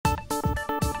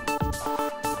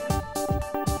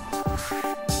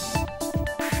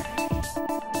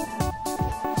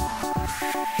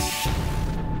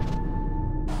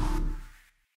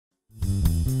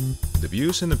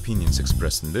views and opinions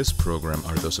expressed in this program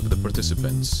are those of the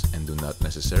participants and do not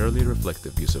necessarily reflect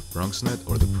the views of BronxNet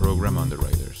or the program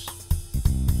underwriters.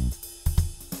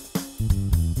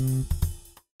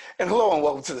 And hello and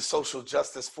welcome to the Social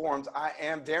Justice Forums. I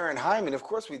am Daren Jaime, and of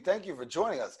course we thank you for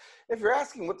joining us. If you're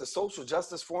asking what the Social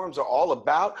Justice Forums are all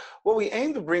about, well, we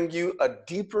aim to bring you a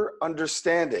deeper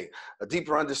understanding of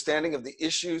the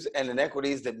issues and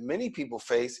inequities that many people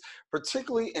face,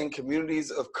 particularly in communities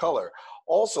of color.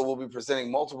 Also, we'll be presenting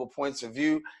multiple points of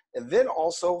view and then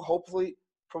also hopefully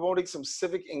promoting some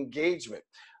civic engagement.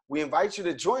 We invite you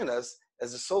to join us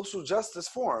as the Social Justice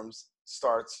Forums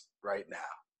starts right now.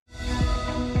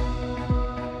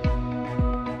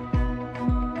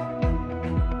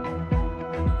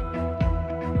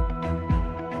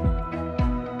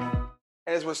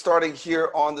 As we're starting here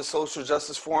on the Social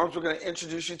Justice Forums, we're going to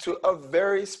introduce you to a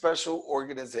very special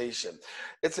organization.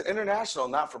 It's an international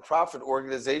not-for-profit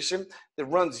organization that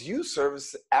runs youth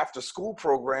service after-school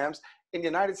programs in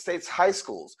United States high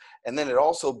schools, and then it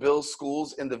also builds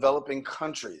schools in developing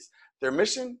countries. Their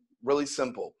mission, really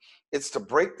simple. It's to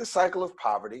break the cycle of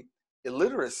poverty,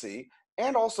 illiteracy,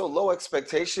 and also low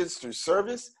expectations through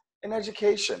service and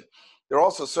education. They're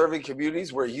also serving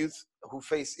communities where youth who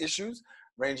face issues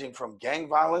ranging from gang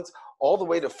violence all the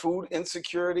way to food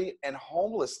insecurity and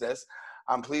homelessness.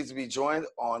 I'm pleased to be joined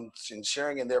in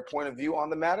sharing in their point of view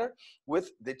on the matter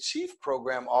with the Chief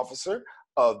Program Officer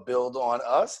of BuildOn,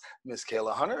 Ms.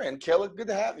 Kayla Hunter. And Kayla, good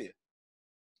to have you.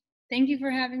 Thank you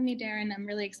for having me, Daren. I'm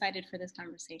really excited for this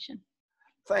conversation.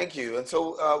 Thank you. And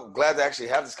so glad to actually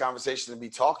have this conversation and be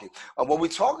talking. When we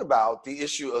talk about the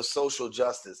issue of social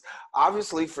justice,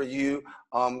 obviously for you,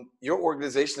 your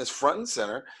organization is front and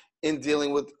center in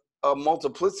dealing with a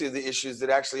multiplicity of the issues that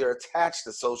actually are attached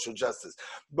to social justice.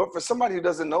 But for somebody who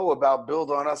doesn't know about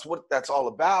BuildOn, what that's all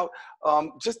about,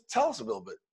 just tell us a little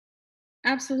bit.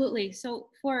 Absolutely. So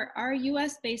for our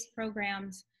US-based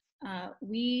programs,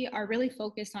 we are really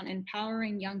focused on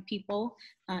empowering young people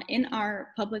in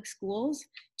our public schools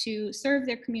to serve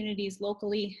their communities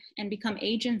locally and become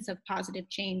agents of positive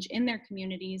change in their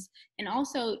communities, and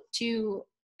also to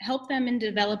help them in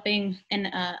developing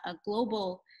a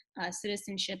global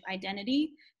citizenship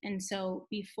identity. And so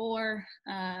before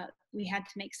we had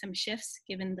to make some shifts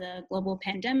given the global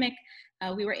pandemic,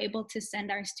 we were able to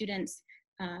send our students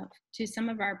to some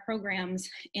of our programs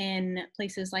in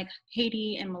places like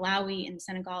Haiti and Malawi and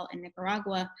Senegal and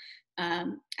Nicaragua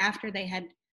after they had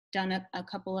done a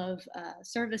couple of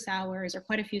service hours, or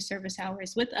quite a few service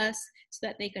hours with us, so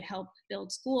that they could help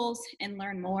build schools and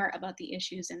learn more about the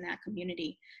issues in that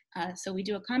community. So we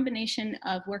do a combination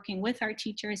of working with our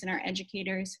teachers and our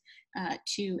educators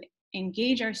to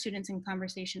engage our students in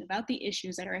conversation about the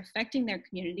issues that are affecting their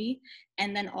community,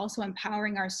 and then also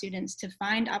empowering our students to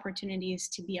find opportunities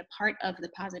to be a part of the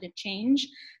positive change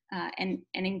and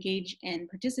engage and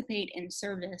participate in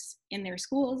service in their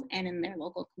schools and in their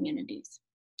local communities.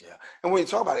 Yeah, and when you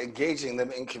talk about engaging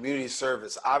them in community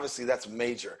service, obviously that's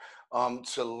major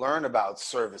to learn about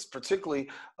service,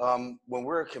 particularly when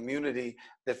we're a community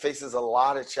that faces a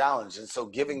lot of challenge. And so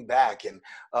giving back, and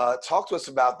talk to us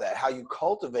about that, how you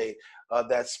cultivate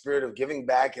that spirit of giving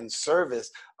back and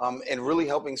service and really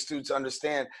helping students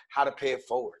understand how to pay it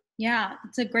forward. Yeah,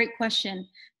 it's a great question.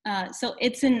 So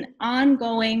it's an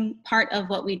ongoing part of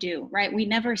what we do, right? We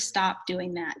never stop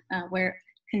doing that. We're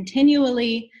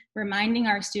continually reminding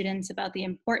our students about the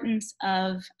importance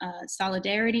of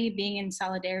solidarity, being in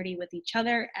solidarity with each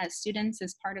other as students,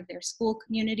 as part of their school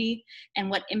community, and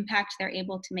what impact they're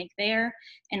able to make there,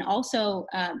 and also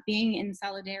being in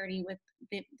solidarity with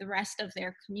the rest of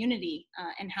their community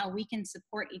and how we can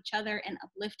support each other and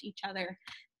uplift each other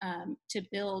to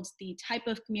build the type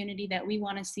of community that we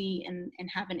want to see and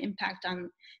have an impact on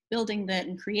building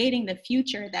and creating the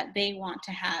future that they want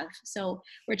to have. So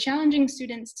we're challenging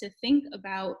students to think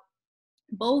about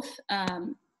both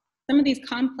some of these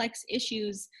complex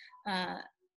issues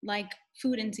like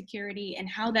food insecurity and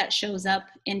how that shows up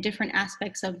in different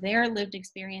aspects of their lived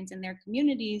experience in their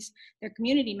communities, their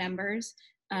community members,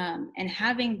 and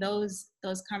having those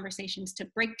conversations to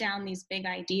break down these big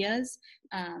ideas,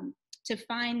 to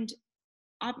find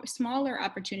smaller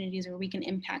opportunities where we can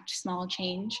impact small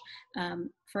change.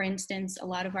 For instance, a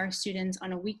lot of our students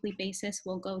on a weekly basis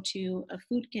will go to a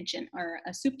food kitchen, or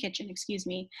a soup kitchen, excuse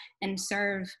me, and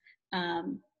serve.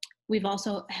 We've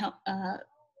also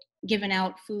given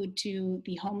out food to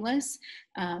the homeless.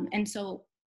 And so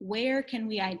where can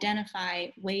we identify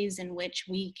ways in which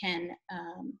we can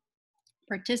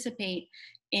participate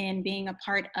in being a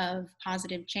part of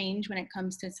positive change when it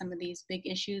comes to some of these big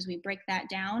issues? We break that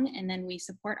down, and then we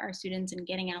support our students in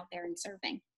getting out there and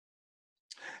serving.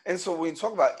 And so when you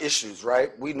talk about issues,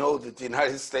 right, we know that the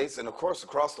United States and of course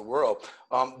across the world,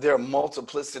 there are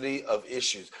multiplicity of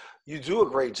issues. You do a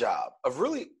great job of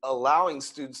really allowing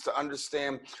students to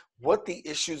understand what the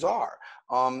issues are.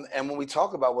 And when we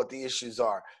talk about what the issues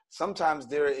are, sometimes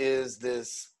there is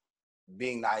this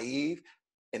being naive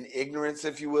and ignorance,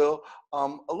 if you will, a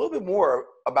little bit more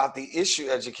about the issue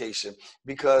education,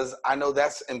 because I know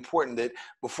that's important that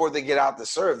before they get out to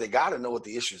serve, they got to know what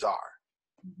the issues are.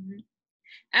 Mhm.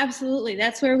 Absolutely.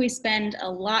 That's where we spend a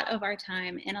lot of our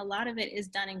time, and a lot of it is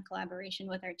done in collaboration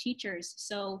with our teachers.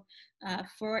 So,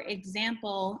 for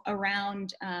example,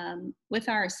 around with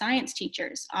our science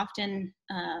teachers, often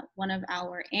one of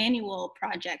our annual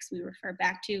projects we refer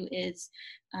back to is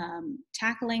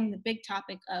tackling the big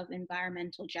topic of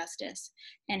environmental justice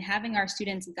and having our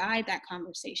students guide that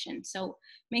conversation. So,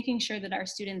 making sure that our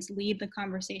students lead the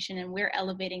conversation and we're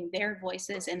elevating their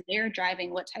voices and they're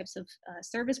driving what types of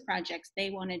service projects they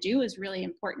want to do is really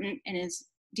important and is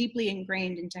deeply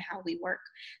ingrained into how we work.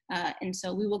 And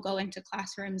so we will go into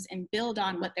classrooms and build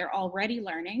on what they're already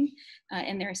learning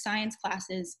in their science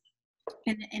classes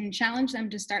and challenge them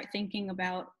to start thinking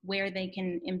about where they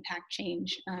can impact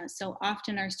change. So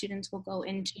often our students will go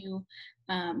into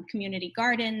community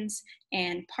gardens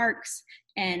and parks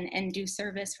and do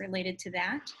service related to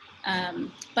that.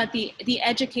 But the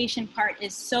education part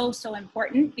is so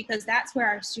important, because that's where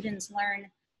our students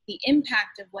learn the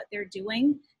impact of what they're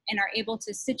doing and are able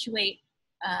to situate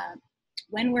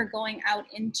when we're going out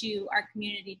into our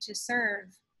community to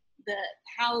serve,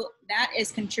 how that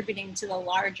is contributing to the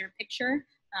larger picture.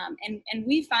 And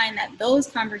we find that those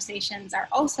conversations are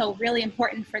also really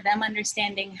important for them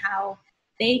understanding how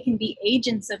they can be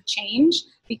agents of change,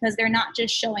 because they're not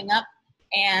just showing up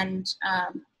and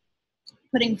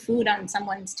putting food on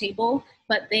someone's table,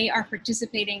 but they are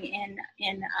participating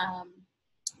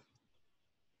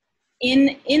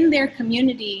in their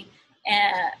community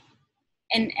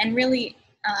and really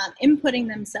inputting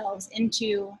themselves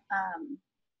into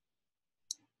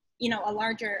a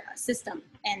larger system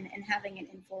and having an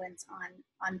influence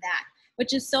on that,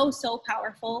 which is so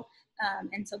powerful.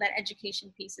 And so that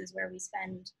education piece is where we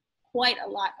spend quite a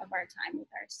lot of our time with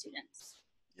our students.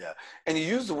 Yeah, and you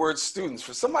use the word students.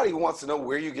 For somebody who wants to know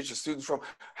where you get your students from,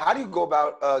 how do you go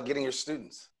about getting your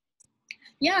students?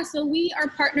 Yeah, so we are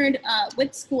partnered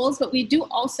with schools, but we do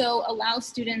also allow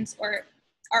students, or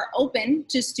are open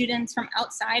to students from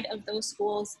outside of those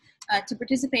schools to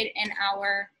participate in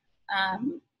our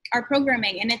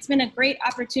programming. And it's been a great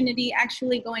opportunity.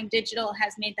 Actually, going digital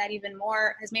has made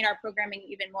our programming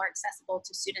even more accessible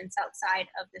to students outside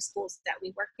of the schools that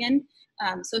we work in.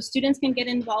 So students can get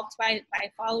involved by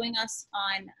following us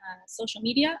on social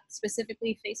media,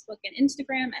 specifically Facebook and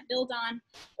Instagram at BuildOn,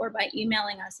 or by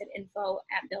emailing us at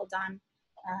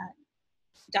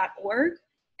info@buildon.org.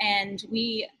 And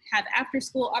we have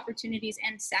after-school opportunities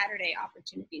and Saturday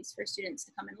opportunities for students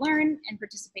to come and learn and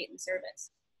participate in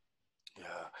service.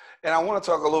 Yeah, and I want to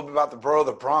talk a little bit about the borough of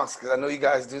the Bronx, because I know you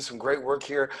guys do some great work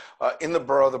here in the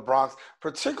borough of the Bronx,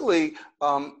 particularly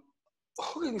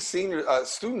hooking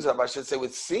students up, I should say,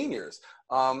 with seniors.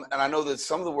 And I know that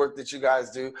some of the work that you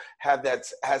guys do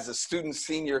has a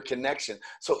student-senior connection.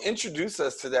 So introduce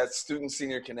us to that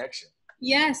student-senior connection.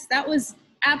 Yes, that was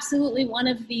absolutely one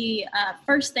of the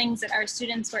first things that our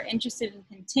students were interested in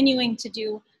continuing to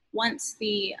do once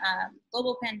the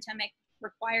global pandemic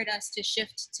required us to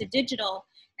shift to digital.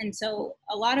 And so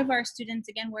a lot of our students,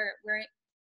 again, we're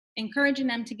encouraging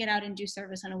them to get out and do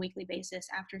service on a weekly basis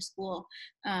after school.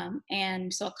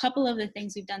 And so a couple of the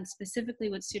things we've done specifically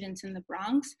with students in the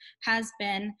Bronx has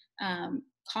been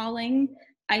calling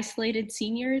isolated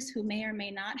seniors who may or may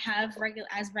not have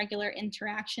regular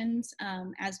interactions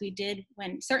as we did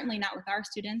certainly not with our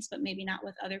students, but maybe not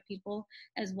with other people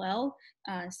as well,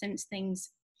 since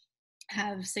things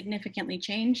have significantly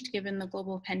changed given the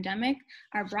global pandemic.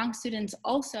 Our Bronx students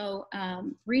also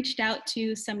reached out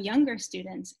to some younger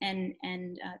students and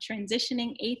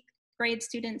transitioning 8th grade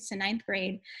students to 9th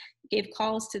grade, gave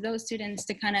calls to those students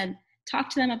to kind of talk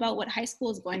to them about what high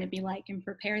school is going to be like and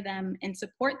prepare them and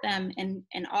support them in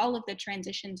all of the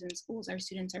transitions in schools our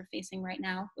students are facing right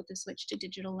now with the switch to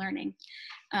digital learning.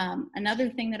 Another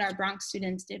thing that our Bronx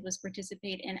students did was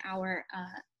participate in our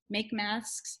Make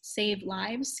Masks, Save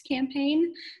Lives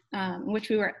campaign, which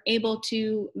we were able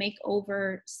to make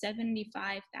over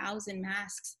 75,000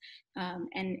 masks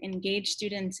and engage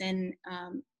students in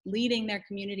leading their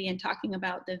community and talking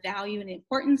about the value and the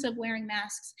importance of wearing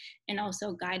masks, and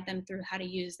also guide them through how to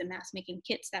use the mask making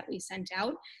kits that we sent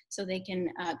out so they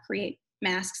can create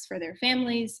masks for their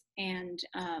families and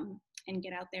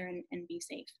get out there and be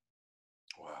safe.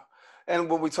 Wow. And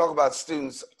when we talk about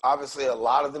students, obviously a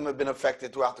lot of them have been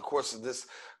affected throughout the course of this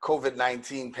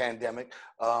COVID-19 pandemic.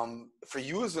 For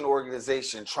you as an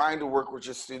organization, trying to work with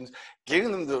your students,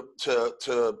 getting them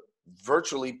to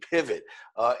virtually pivot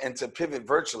and to pivot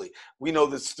virtually. We know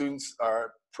that students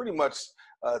are pretty much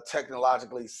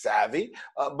technologically savvy,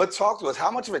 but talk to us. How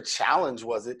much of a challenge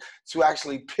was it to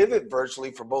actually pivot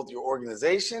virtually for both your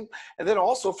organization and then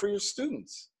also for your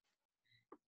students?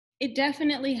 It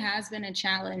definitely has been a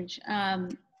challenge.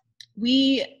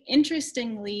 We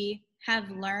interestingly have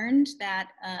learned that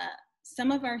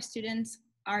some of our students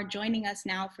are joining us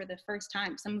now for the first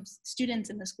time. Some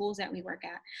students in the schools that we work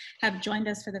at have joined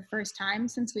us for the first time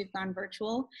since we've gone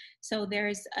virtual. So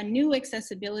there's a new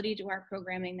accessibility to our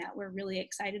programming that we're really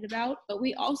excited about. But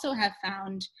we also have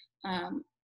found,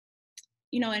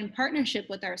 in partnership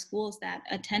with our schools, that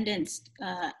attendance,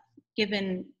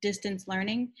 given distance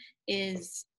learning,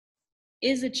 is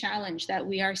a challenge that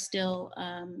we are still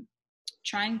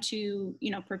trying to,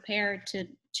 prepare to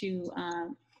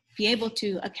be able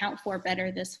to account for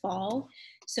better this fall.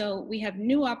 So we have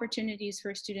new opportunities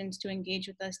for students to engage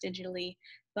with us digitally,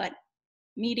 but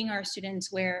meeting our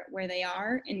students where they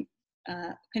are and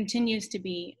continues to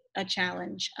be a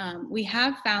challenge. We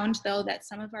have found, though, that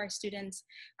some of our students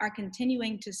are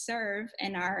continuing to serve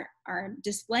and are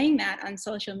displaying that on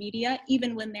social media,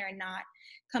 even when they're not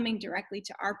coming directly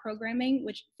to our programming,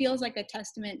 which feels like a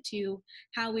testament to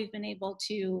how we've been able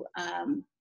to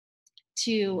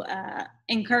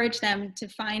encourage them to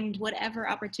find whatever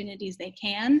opportunities they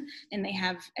can and they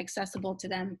have accessible to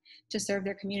them to serve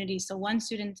their community. So one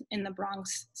student in the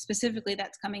Bronx specifically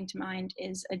that's coming to mind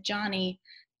is a Johnny,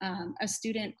 a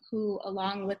student who,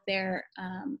 along with their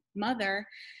mother,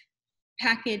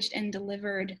 packaged and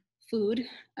delivered food,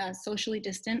 socially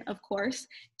distant, of course,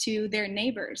 to their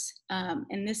neighbors.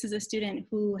 And this is a student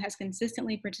who has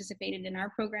consistently participated in our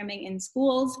programming in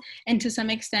schools and to some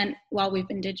extent while we've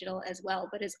been digital as well,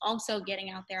 but is also getting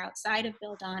out there outside of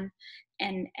BuildOn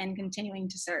and continuing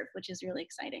to serve, which is really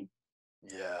exciting.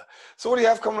 Yeah. So what do you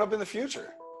have coming up in the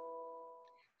future?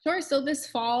 Sure. So this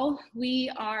fall,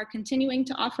 we are continuing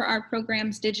to offer our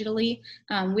programs digitally.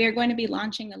 We are going to be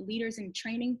launching a Leaders in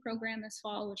Training program this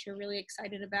fall, which we're really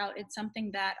excited about. It's something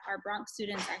that our Bronx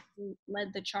students actually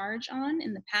led the charge on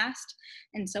in the past.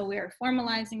 And so we are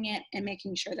formalizing it and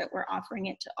making sure that we're offering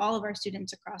it to all of our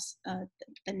students across the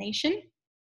nation.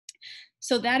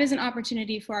 So that is an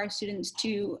opportunity for our students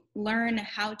to learn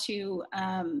how to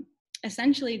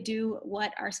essentially do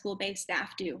what our school-based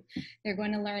staff do. They're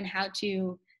going to learn how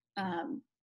to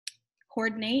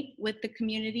coordinate with the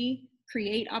community,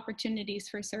 create opportunities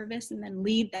for service, and then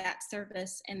lead that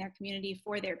service in their community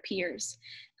for their peers.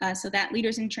 So that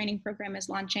Leaders in Training program is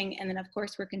launching. And then of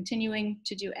course, we're continuing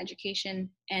to do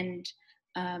education and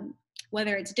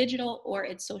whether it's digital or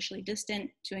it's socially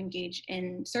distant, to engage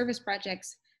in service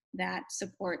projects that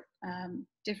support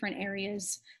different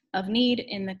areas of need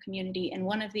in the community. And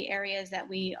one of the areas that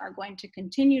we are going to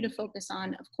continue to focus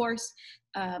on, of course,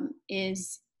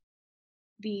 is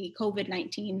the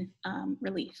COVID-19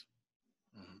 relief.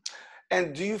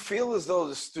 And do you feel as though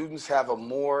the students have a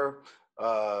more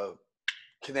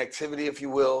connectivity, if you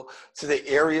will, to the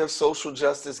area of social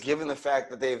justice, given the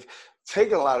fact that they've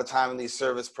taken a lot of time in these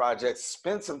service projects,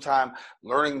 spent some time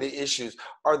learning the issues?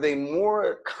 Are they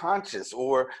more conscious,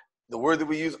 or the word that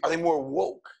we use, are they more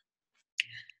woke?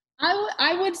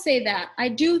 I would say that. I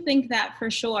do think that for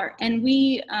sure. And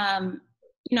we,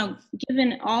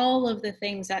 given all of the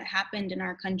things that happened in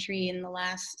our country in the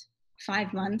last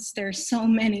 5 months, there's so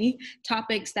many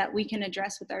topics that we can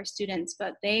address with our students,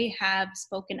 but they have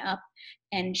spoken up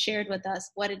and shared with us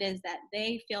what it is that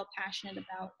they feel passionate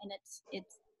about. And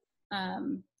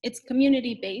it's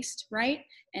community-based, right?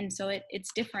 And so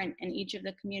it's different in each of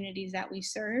the communities that we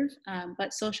serve,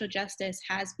 but social justice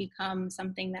has become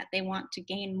something that they want to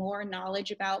gain more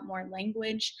knowledge about, more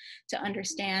language to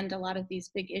understand a lot of these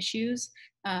big issues.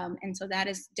 And so that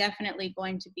is definitely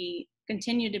going to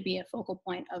continue to be a focal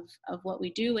point of what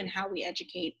we do and how we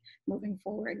educate moving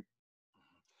forward.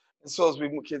 And so as we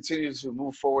continue to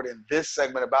move forward in this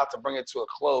segment, about to bring it to a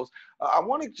close, I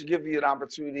wanted to give you an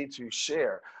opportunity to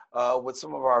share with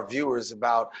some of our viewers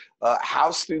about how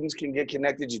students can get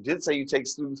connected. You did say you take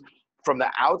students from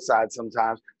the outside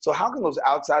sometimes. So how can those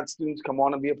outside students come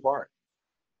on and be a part?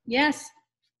 Yes,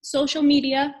 social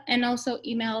media and also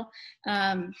email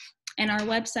and our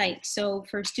website. So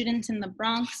for students in the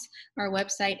Bronx, our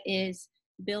website is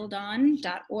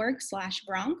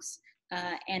buildon.org/Bronx.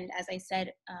 And as I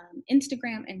said,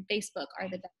 Instagram and Facebook are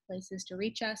the best places to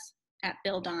reach us, at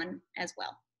BuildOn as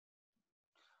well.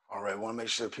 All right, I want to make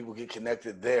sure that people get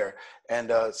connected there.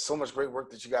 And so much great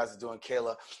work that you guys are doing,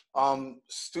 Kayla.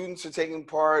 Students are taking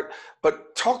part,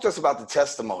 but talk to us about the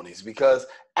testimonies, because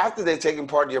after they've taken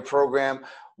part in your program,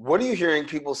 what are you hearing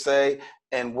people say,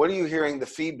 and what are you hearing the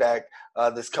feedback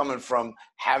that's coming from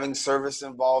having service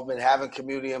involvement, having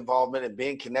community involvement, and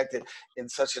being connected in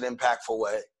such an impactful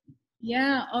way?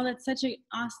 Yeah, oh, that's such an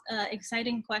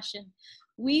exciting question.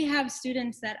 We have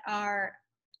students that are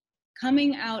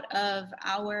coming out of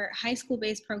our high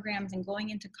school-based programs and going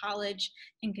into college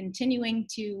and continuing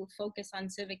to focus on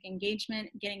civic engagement,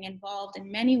 getting involved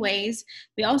in many ways.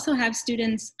 We also have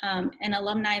students and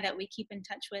alumni that we keep in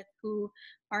touch with who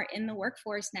are in the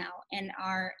workforce now and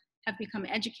have become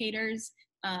educators,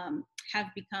 have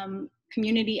become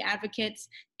community advocates,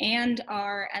 and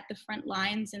are at the front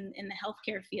lines in the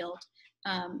healthcare field.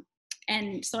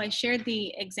 And so I shared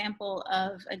the example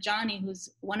of Johnny, who's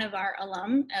one of our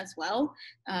alum as well,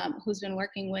 who's been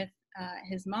working with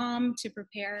his mom to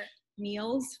prepare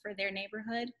meals for their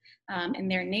neighborhood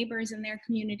and their neighbors in their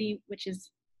community, which is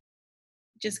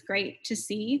just great to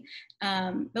see.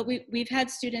 But we've had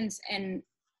students in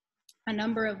a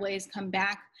number of ways come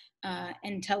back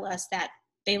and tell us that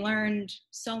they learned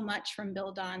so much from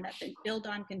BuildOn, that the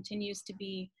BuildOn continues to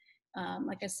be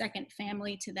like a second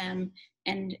family to them,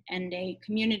 and a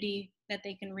community that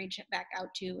they can reach back out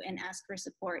to and ask for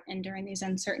support. And during these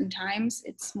uncertain times,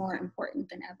 it's more important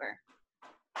than ever.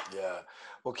 Yeah.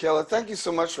 Well, Kayla, thank you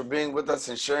so much for being with us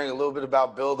and sharing a little bit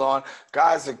about BuildOn.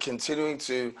 Guys are continuing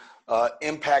to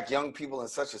impact young people in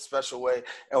such a special way.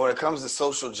 And when it comes to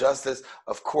social justice,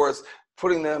 of course,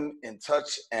 putting them in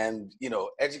touch and,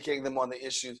 educating them on the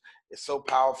issues is so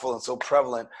powerful and so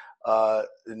prevalent.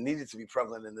 It needed to be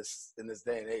prevalent in this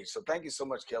day and age. So thank you so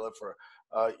much, Kayla, for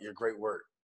your great work.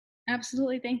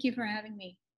 Absolutely. Thank you for having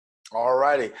me. All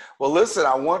righty. Well, listen,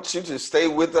 I want you to stay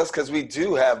with us because we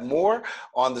do have more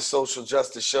on the Social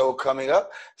Justice Show coming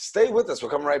up. Stay with us. We're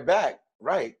coming right back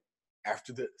right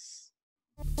after this.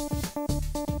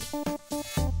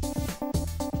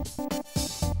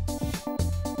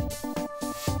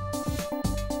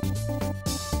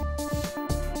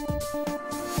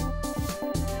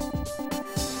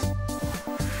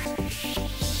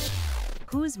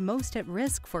 Who's most at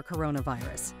risk for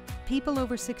coronavirus? People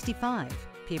over 65,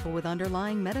 people with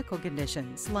underlying medical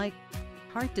conditions like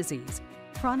heart disease,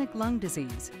 chronic lung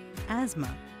disease,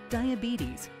 asthma,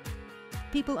 diabetes,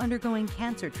 people undergoing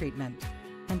cancer treatment,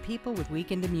 and people with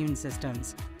weakened immune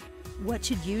systems. What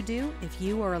should you do if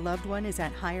you or a loved one is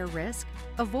at higher risk?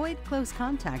 Avoid close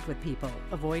contact with people,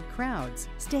 avoid crowds,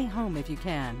 stay home if you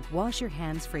can, wash your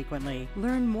hands frequently,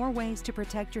 learn more ways to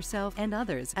protect yourself and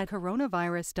others at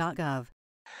coronavirus.gov.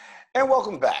 And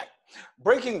welcome back.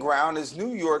 Breaking Ground is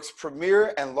New York's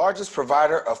premier and largest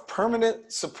provider of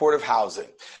permanent supportive housing.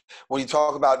 When you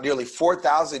talk about nearly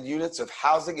 4,000 units of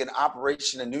housing in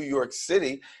operation in New York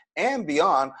City and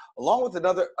beyond, along with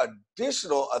another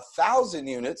additional 1,000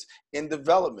 units in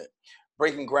development.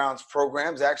 Breaking Ground's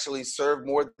programs actually serve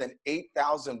more than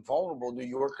 8,000 vulnerable New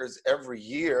Yorkers every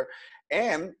year,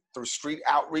 and through street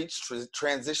outreach,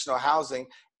 transitional housing,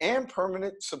 and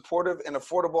permanent, supportive, and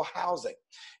affordable housing.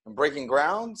 And Breaking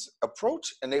Ground's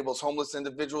approach enables homeless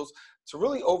individuals to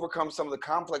really overcome some of the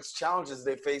complex challenges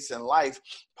they face in life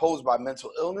posed by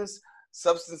mental illness,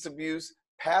 substance abuse,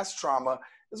 past trauma,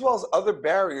 as well as other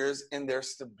barriers in their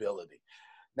stability.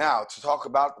 Now, to talk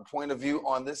about the point of view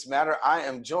on this matter, I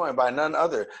am joined by none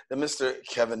other than Mr.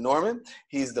 Kevin Norman.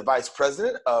 He's the Vice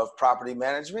President of Property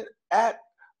Management at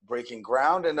Breaking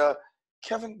Ground. And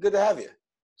Kevin, good to have you.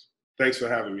 Thanks for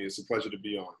having me. It's a pleasure to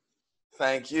be on.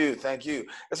 Thank you. Thank you.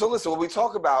 And so listen, when we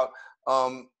talk about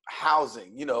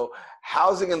housing,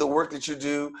 housing and the work that you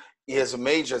do is a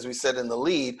major, as we said in the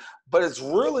lead, but it's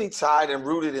really tied and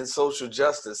rooted in social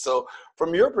justice. So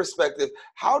from your perspective,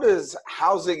 how does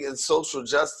housing and social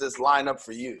justice line up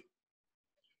for you?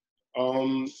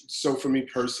 So for me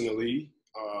personally,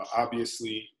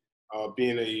 obviously,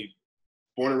 being a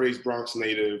born and raised Bronx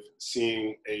native,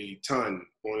 seeing a ton,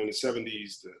 born in the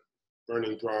 70s, the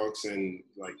burning Bronx and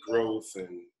like growth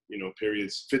and,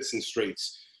 periods, fits and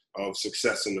straits of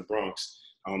success in the Bronx,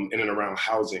 in and around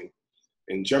housing.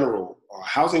 In general,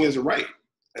 housing is a right.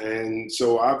 And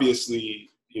so obviously,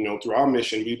 through our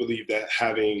mission, we believe that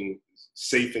having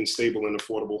safe and stable and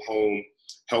affordable home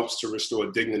helps to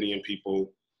restore dignity in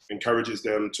people, encourages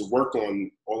them to work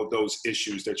on all of those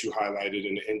issues that you highlighted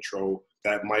in the intro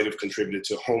that might have contributed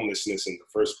to homelessness in the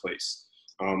first place.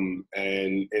 And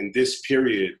in this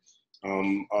period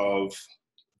of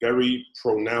very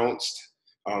pronounced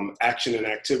action and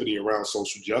activity around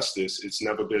social justice, it's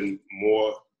never been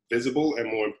more visible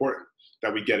and more important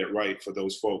that we get it right for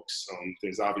those folks.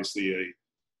 There's obviously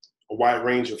a wide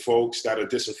range of folks that are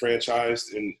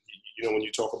disenfranchised, and when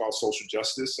you talk about social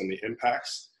justice and the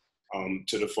impacts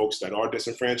to the folks that are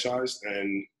disenfranchised,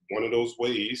 and one of those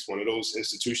ways, one of those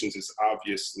institutions is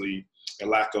obviously a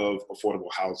lack of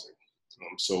affordable housing.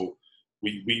 So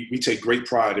we take great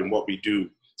pride in what we do,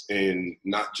 and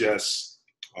not just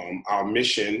our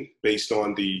mission based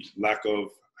on the lack of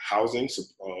housing,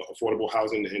 affordable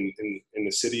housing in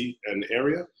the city and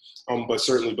area, but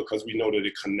certainly because we know that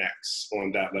it connects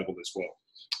on that level as well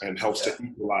and helps to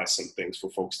equalize some things for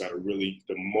folks that are really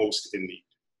the most in need.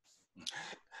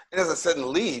 And as I said in the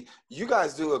lead, you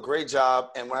guys do a great job,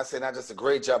 and when I say not just a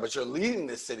great job, but you're leading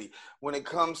the city when it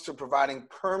comes to providing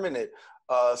permanent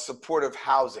supportive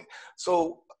housing.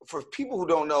 So for people who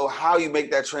don't know how you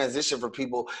make that transition for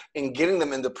people and getting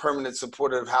them into permanent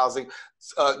supportive housing,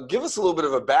 give us a little bit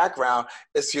of a background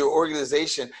as to your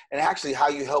organization and actually how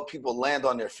you help people land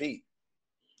on their feet.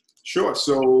 Sure.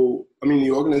 So,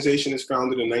 the organization is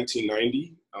founded in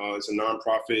 1990. It's a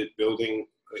nonprofit building.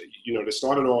 They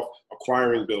started off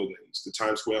acquiring buildings, the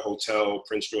Times Square Hotel,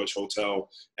 Prince George Hotel,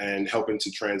 and helping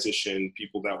to transition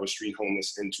people that were street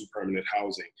homeless into permanent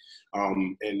housing.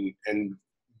 And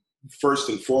first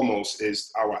and foremost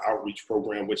is our outreach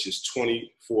program, which is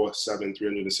 24/7,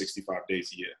 365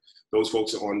 days a year. Those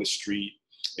folks are on the street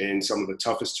in some of the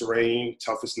toughest terrain,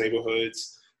 toughest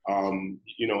neighborhoods,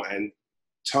 and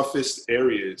toughest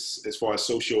areas as far as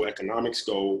socioeconomics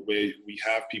go, where we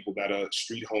have people that are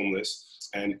street homeless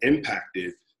and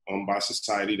impacted by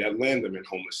society that land them in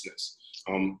homelessness.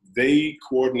 They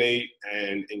coordinate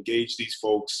and engage these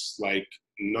folks like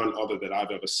none other that I've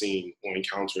ever seen or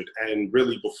encountered. And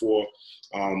really before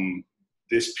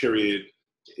this period,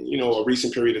 a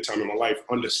recent period of time in my life,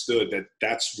 understood that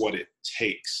that's what it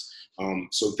takes.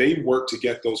 So they work to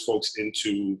get those folks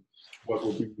into what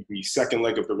will be the second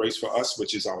leg of the race for us,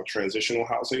 which is our transitional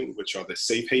housing, which are the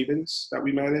safe havens that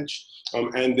we manage.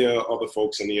 And there are other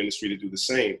folks in the industry to do the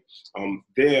same.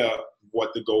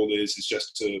 What the goal is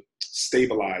just to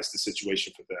stabilize the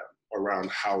situation for them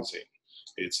around housing.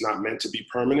 It's not meant to be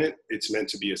permanent. It's meant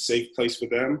to be a safe place for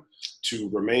them to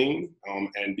remain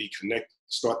and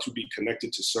start to be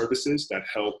connected to services that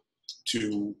help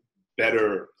to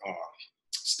better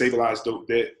stabilize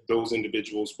those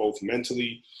individuals, both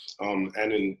mentally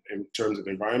and in terms of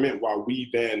environment, while we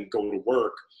then go to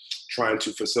work trying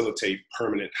to facilitate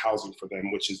permanent housing for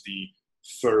them, which is the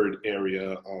third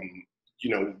area.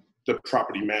 The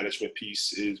property management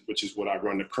piece which is what I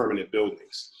run, the permanent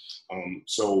buildings.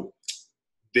 So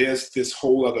there's this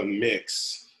whole other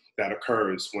mix that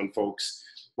occurs when folks,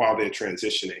 while they're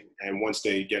transitioning, and once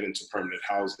they get into permanent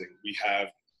housing, we have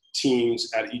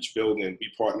teams at each building.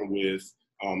 We partner with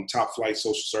top flight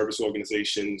social service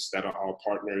organizations that are our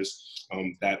partners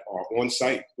that are on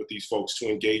site with these folks to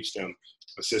engage them,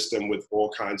 assist them with all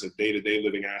kinds of day-to-day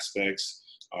living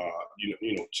aspects,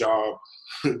 job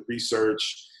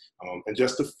research, and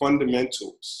just the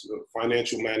fundamentals,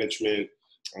 financial management,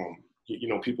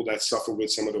 people that suffer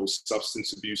with some of those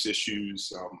substance abuse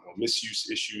issues, misuse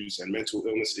issues, and mental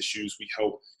illness issues. We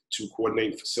help to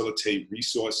coordinate and facilitate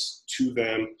resource to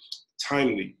them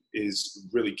timely is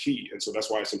really key. And so that's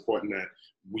why it's important that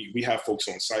we have folks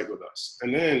on site with us.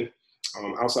 And then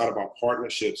outside of our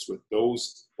partnerships with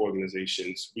those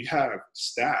organizations, we have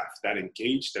staff that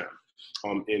engage them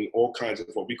in all kinds of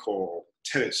what we call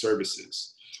tenant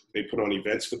services. They put on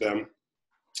events for them.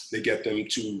 They get them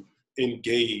to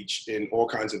engage in all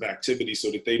kinds of activities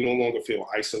so that they no longer feel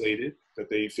isolated, that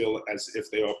they feel as if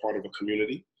they are part of a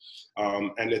community,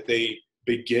 and that they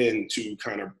begin to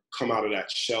kind of come out of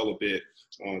that shell a bit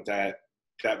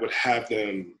that would have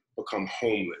them become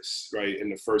homeless, right, in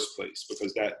the first place,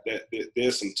 because that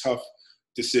there's some tough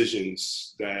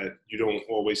decisions that you don't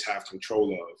always have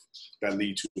control of that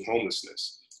lead to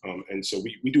homelessness. And so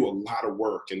we do a lot of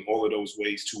work in all of those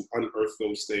ways to unearth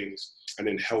those things and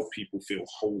then help people feel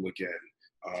whole again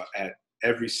at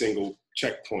every single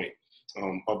checkpoint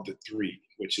of the three,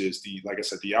 which is like I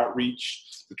said, the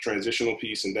outreach, the transitional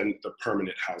piece, and then the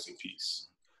permanent housing piece.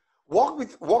 Walk me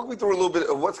through a little bit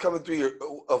of what's coming through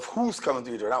who's coming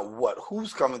through your door, not what,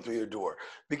 who's coming through your door.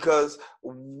 Because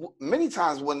many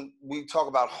times when we talk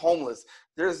about homeless,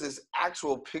 there's this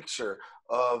actual picture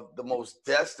of the most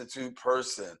destitute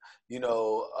person,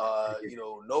 no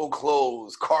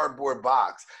clothes, cardboard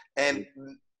box. And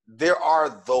there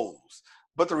are those.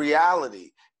 But the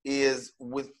reality is,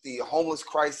 with the homeless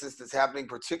crisis that's happening,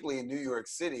 particularly in New York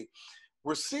City,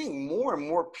 we're seeing more and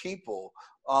more people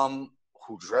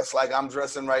who dress like I'm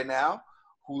dressing right now,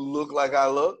 who look like I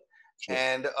look, sure.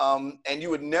 And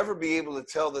you would never be able to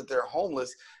tell that they're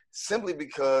homeless simply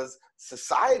because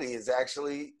society is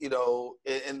actually, you know,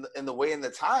 in the way in the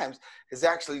times has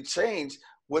actually changed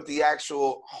what the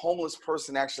actual homeless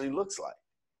person actually looks like.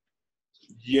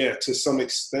 Yeah, to some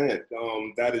extent,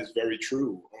 that is very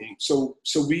true. So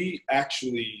we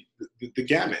actually, the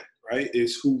gamut, right,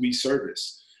 is who we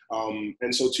service.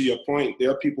 And so to your point,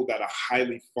 there are people that are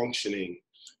highly functioning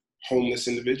homeless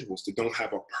individuals that don't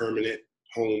have a permanent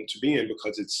home to be in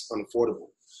because it's unaffordable.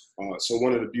 So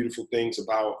one of the beautiful things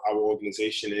about our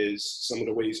organization is some of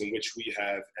the ways in which we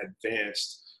have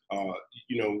advanced,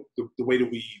 you know, the way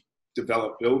that we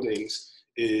develop buildings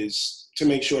is to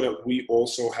make sure that we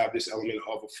also have this element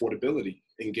of affordability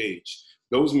engaged.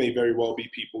 Those may very well be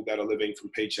people that are living from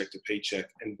paycheck to paycheck,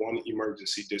 and one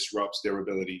emergency disrupts their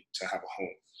ability to have a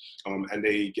home. And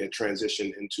they get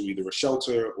transitioned into either a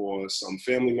shelter or some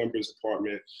family member's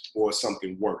apartment or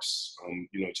something worse,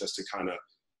 you know, just to kind of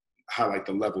highlight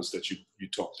the levels that you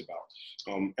talked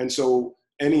about. And so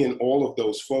any and all of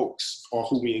those folks are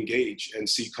who we engage and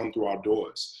see come through our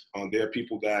doors. There are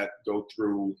people that go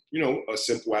through, you know, a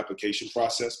simple application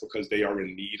process because they are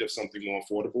in need of something more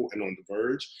affordable and on the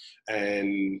verge.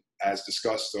 And as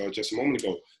discussed just a moment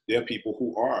ago, there are people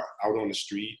who are out on the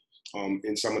street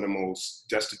in some of the most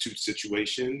destitute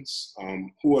situations,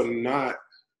 who are not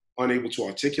unable to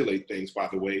articulate things, by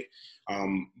the way,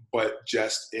 but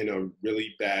just in a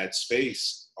really bad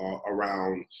space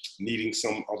around needing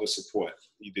some other support,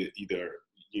 either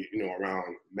you know,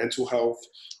 around mental health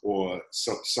or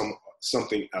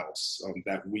something else,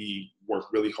 that we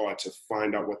work really hard to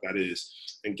find out what that is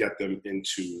and get them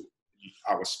into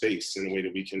our space in a way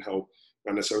that we can help,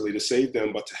 not necessarily to save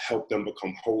them, but to help them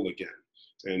become whole again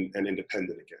and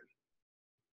independent again.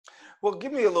 Well,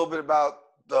 give me a little bit about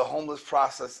the homeless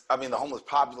the homeless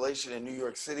population in New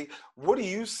York City. What are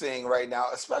you seeing right now,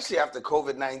 especially after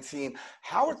COVID-19?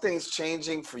 How are things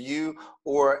changing for you,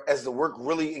 or as the work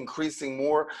really increasing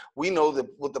more? We know that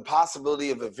with the possibility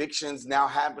of evictions now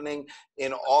happening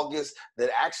in August,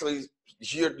 that actually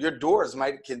your doors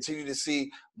might continue to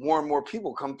see more and more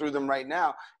people come through them right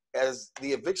now as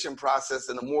the eviction process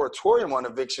and the moratorium on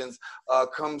evictions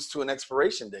comes to an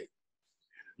expiration date.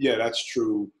 Yeah, that's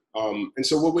true. And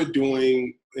so what we're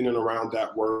doing in and around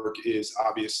that work is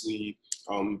obviously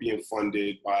being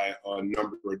funded by a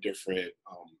number of different,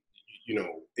 you know,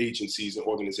 agencies and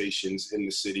organizations in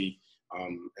the city.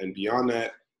 And beyond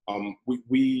that,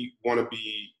 we want to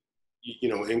be, you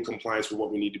know, in compliance with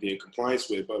what we need to be in compliance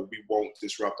with, but we won't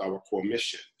disrupt our core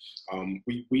mission.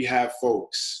 We have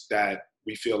folks that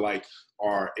we feel like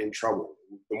are in trouble.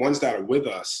 The ones that are with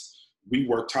us, we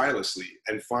work tirelessly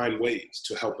and find ways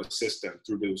to help assist them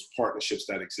through those partnerships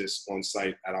that exist on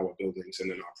site at our buildings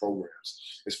and in our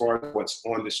programs. As far as what's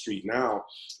on the street now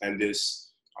and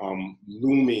this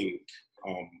looming,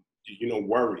 you know,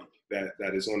 worry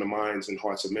that is on the minds and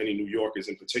hearts of many New Yorkers,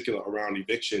 in particular around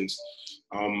evictions,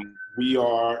 we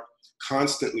are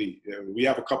constantly, we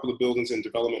have a couple of buildings in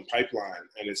development pipeline,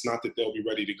 and it's not that they'll be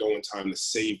ready to go in time to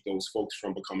save those folks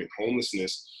from becoming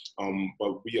homelessness,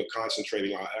 but we are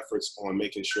concentrating our efforts on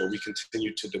making sure we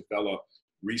continue to develop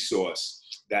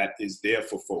resource that is there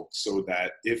for folks so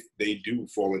that if they do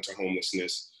fall into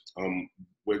homelessness,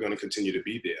 we're going to continue to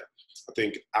be there. I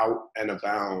think out and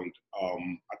abound,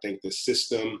 I think the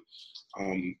system,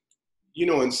 you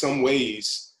know, in some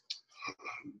ways,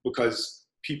 because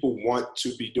people want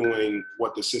to be doing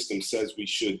what the system says we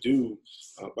should do,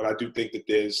 but I do think that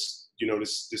there's, you know,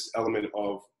 this element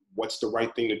of what's the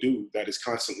right thing to do that is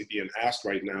constantly being asked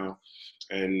right now.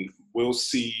 And we'll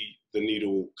see the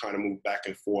needle kind of move back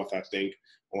and forth, I think,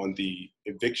 on the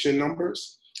eviction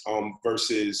numbers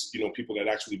versus, you know, people that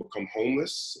actually become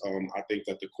homeless. I think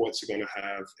that the courts are going to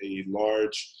have a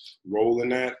large role in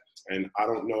that. And I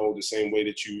don't know, the same way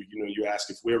that you ask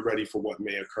if we're ready for what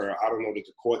may occur, I don't know that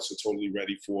the courts are totally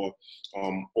ready for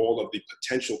all of the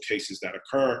potential cases that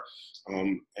occur.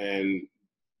 And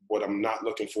what I'm not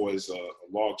looking for is a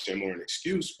logjam or an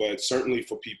excuse, but certainly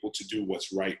for people to do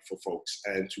what's right for folks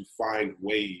and to find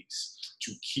ways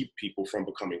to keep people from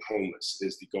becoming homeless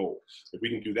is the goal. If we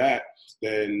can do that,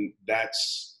 then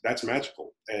that's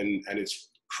magical, and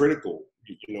it's critical,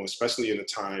 you know, especially in a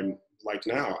time like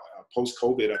now,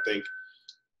 post-COVID. I think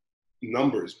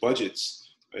numbers, budgets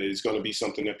is going to be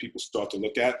something that people start to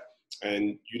look at,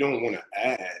 and you don't want to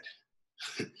add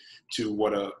to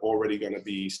what are already going to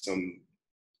be some,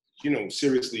 you know,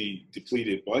 seriously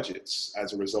depleted budgets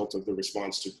as a result of the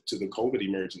response to the COVID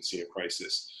emergency and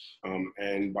crisis.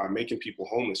 And by making people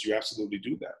homeless, you absolutely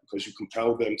do that because you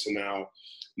compel them to now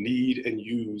need and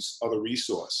use other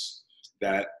resource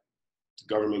that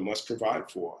government must provide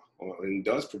for and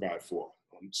does provide for.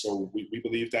 So we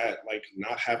believe that like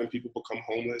not having people become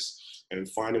homeless and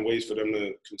finding ways for them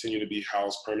to continue to be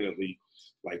housed permanently,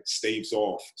 like solves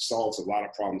a lot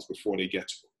of problems before they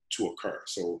get to occur.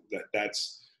 So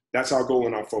that's our goal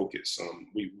and our focus.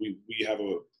 We have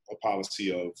a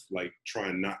policy of like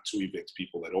trying not to evict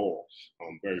people at all.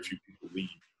 Very few people leave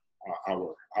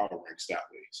our ranks that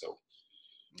way. So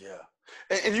yeah,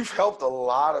 and you've helped a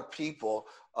lot of people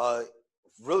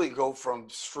really go from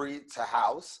street to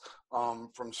house,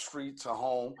 from street to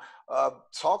home.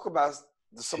 Talk about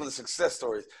some of the success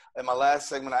stories. In my last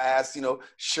segment, I asked,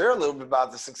 share a little bit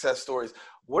about the success stories.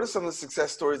 What are some of the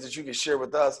success stories that you can share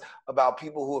with us about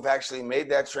people who have actually made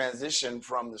that transition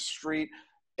from the street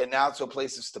and now to a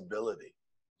place of stability?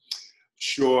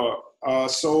 Sure.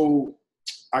 So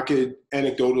I could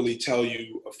anecdotally tell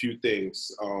you a few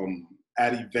things.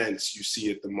 At events, you see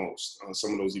it the most.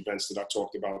 Some of those events that I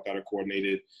talked about that are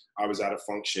coordinated, I was at a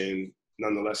function,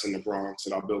 nonetheless in the Bronx,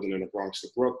 at our building in the Bronx, the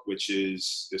Brook, which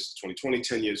is this 2020,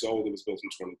 10 years old. It was built in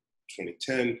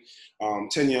 2010,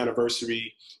 10-year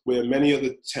anniversary, where many of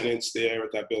the tenants there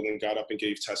at that building got up and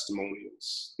gave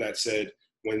testimonials that said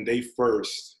when they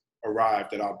first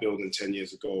arrived at our building 10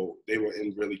 years ago, they were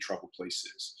in really troubled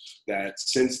places. That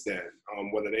since then,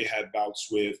 whether they had bouts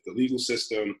with the legal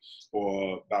system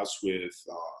or bouts with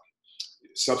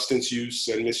substance use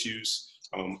and misuse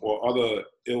or other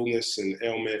illness and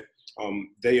ailment,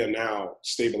 they are now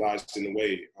stabilized in a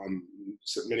way.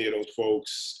 So many of those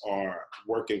folks are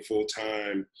working full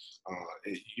time,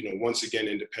 once again,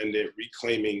 independent,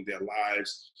 reclaiming their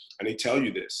lives. And they tell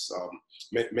you this,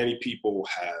 many people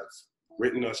have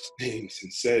written us things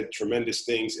and said tremendous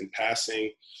things in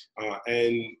passing.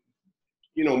 And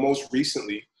most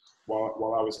recently,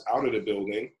 while I was out of the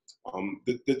building,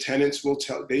 the tenants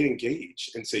they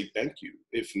engage and say, thank you.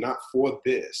 If not for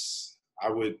this, I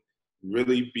would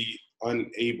really be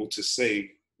unable to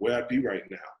say where I'd be right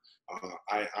now.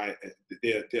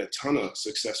 There are a ton of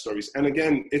success stories. And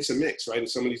again, it's a mix, right? In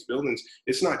some of these buildings,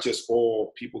 it's not just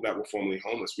all people that were formerly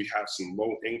homeless. We have some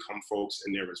low income folks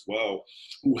in there as well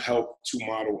who help to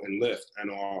model and lift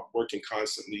and are working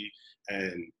constantly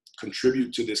and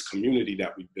contribute to this community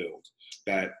that we build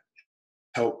that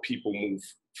help people move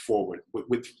forward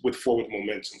with forward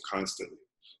momentum constantly.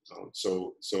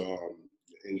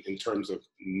 In terms of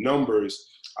numbers,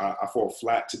 I fall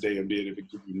flat today and be able to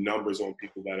give you numbers on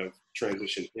people that have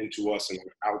transitioned into us and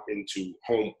out into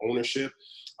home ownership.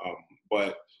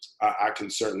 But I can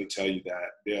certainly tell you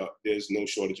that there's no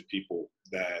shortage of people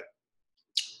that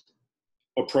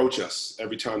approach us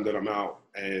every time that I'm out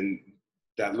and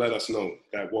that let us know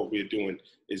that what we're doing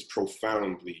is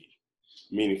profoundly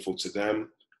meaningful to them.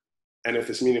 And if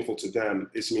it's meaningful to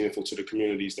them, it's meaningful to the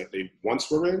communities that they once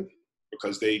were in,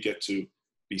 because they get to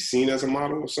be seen as a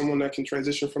model of someone that can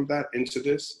transition from that into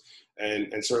this, and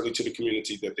certainly to the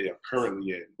community that they are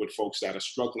currently in, with folks that are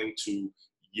struggling to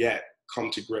yet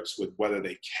come to grips with whether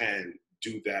they can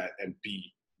do that and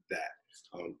be that.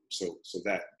 So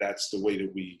that's the way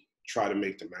that we try to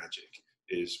make the magic,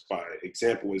 is by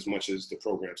example as much as the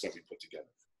programs that we put together.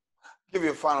 I'll give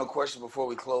you a final question before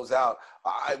we close out.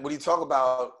 When you talk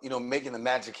about making the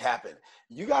magic happen,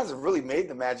 you guys have really made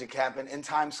the magic happen in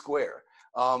Times Square.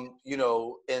 And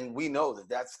we know that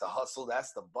that's the hustle,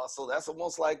 that's the bustle, that's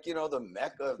almost like, the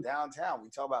Mecca of downtown. We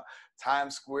talk about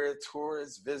Times Square,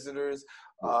 tourists, visitors,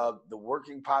 the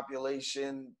working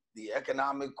population, the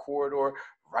economic corridor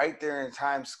right there in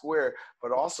Times Square,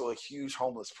 but also a huge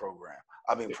homeless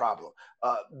problem.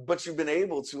 But you've been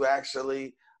able to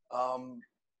actually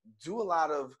do a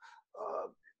lot of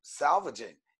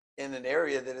salvaging in an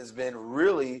area that has been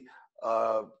really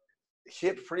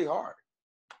hit pretty hard.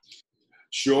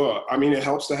 Sure. I mean, it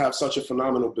helps to have such a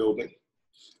phenomenal building,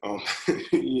 and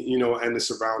the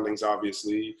surroundings,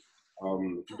 obviously.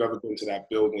 If you've ever been to that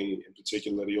building, in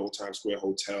particular, the Old Times Square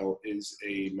Hotel is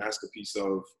a masterpiece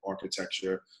of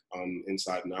architecture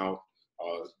inside and out.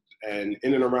 And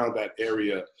in and around that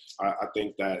area, I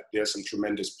think that there's some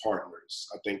tremendous partners.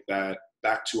 I think that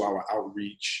back to our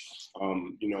outreach,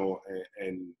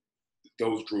 and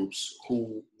those groups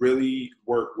who really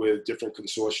work with different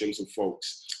consortiums of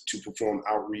folks to perform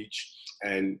outreach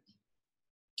and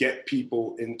get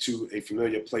people into a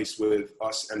familiar place with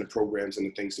us and the programs and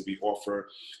the things that we offer,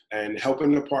 and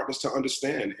helping the partners to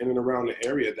understand in and around the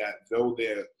area that though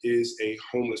there is a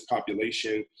homeless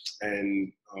population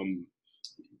and,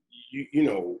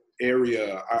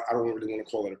 area, I don't really want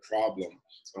to call it a problem,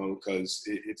 because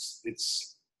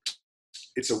it's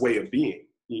a way of being,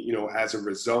 as a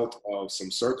result of some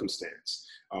circumstance.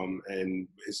 And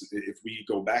if we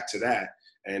go back to that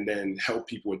and then help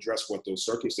people address what those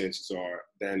circumstances are,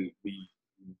 then we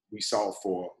we solve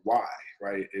for why,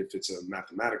 right? If it's a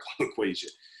mathematical equation.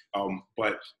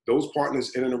 But those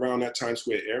partners in and around that Times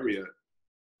Square area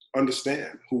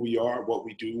understand who we are, what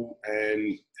we do,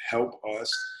 and help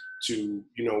us to,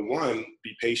 one,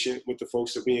 be patient with the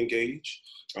folks that we engage,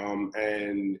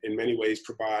 and in many ways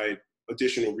provide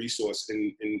additional resource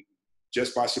in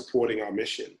just by supporting our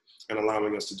mission and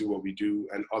allowing us to do what we do,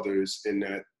 and others in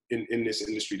this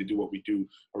industry to do what we do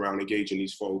around engaging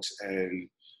these folks. And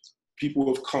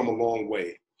people have come a long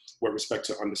way with respect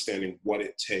to understanding what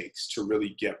it takes to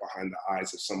really get behind the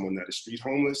eyes of someone that is street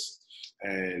homeless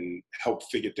and help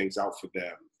figure things out for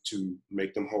them to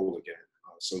make them whole again.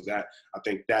 So that, I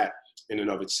think that in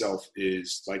and of itself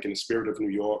is like in the spirit of New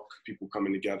York, people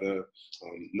coming together,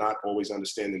 not always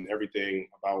understanding everything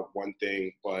about one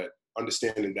thing, but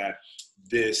understanding that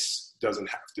this doesn't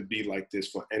have to be like this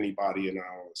for anybody in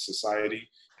our society.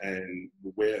 And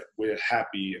we're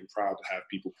happy and proud to have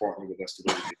people partner with us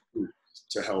the way they do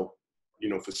to help,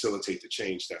 facilitate the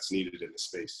change that's needed in the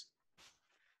space.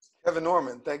 Kevin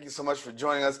Norman, thank you so much for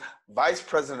joining us. Vice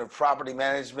President of Property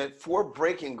Management for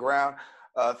Breaking Ground.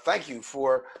 Thank you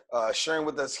for sharing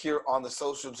with us here on the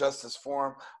Social Justice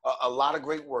Forum. A lot of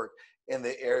great work in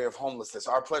the area of homelessness.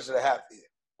 Our pleasure to have you.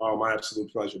 Oh, my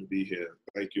absolute pleasure to be here.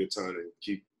 Thank you a ton, and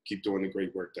keep doing the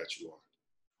great work that you are.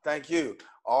 Thank you.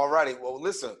 All righty. Well,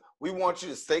 listen, we want you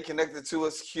to stay connected to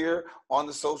us here on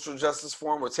the Social Justice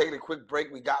Forum. We're taking a quick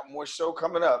break. We got more show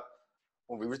coming up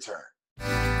when we return.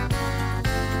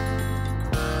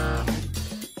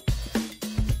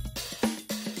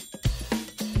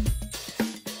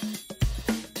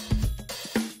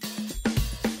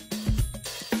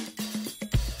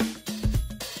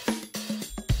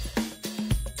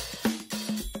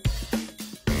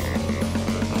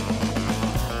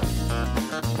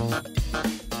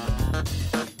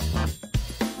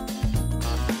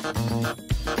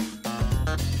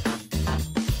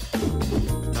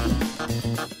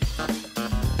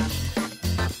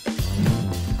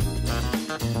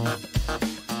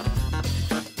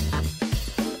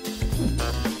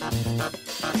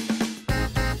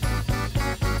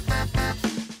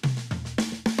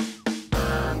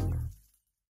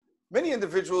 Many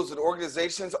individuals and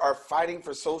organizations are fighting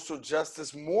for social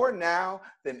justice more now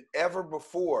than ever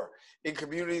before. In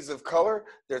communities of color,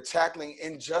 they're tackling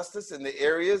injustice in the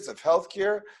areas of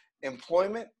healthcare,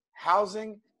 employment,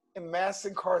 housing, and mass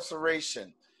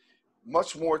incarceration.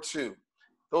 Much more too.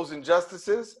 Those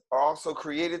injustices are also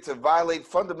created to violate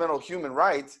fundamental human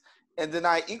rights and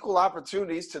deny equal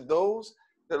opportunities to those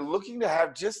that are looking to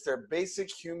have just their basic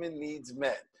human needs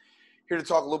met. Here to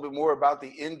talk a little bit more about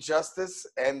the injustice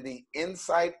and the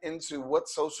insight into what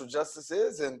social justice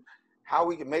is and how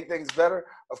we can make things better.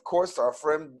 Of course, our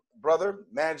friend, brother,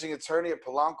 managing attorney at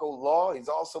Polanco Law. He's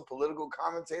also political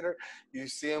commentator. You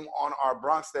see him on our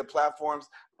BronxNet platforms,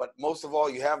 but most of all,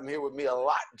 you have him here with me a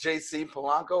lot, JC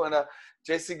Polanco. And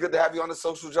JC, good to have you on the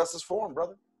Social Justice Forum,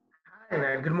 brother. Hi,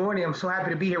 man. Good morning. I'm so happy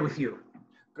to be here with you.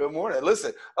 Good morning.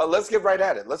 Listen, let's get right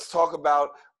at it. Let's talk about,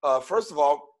 first of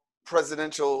all,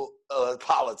 presidential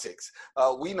politics.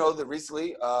 We know that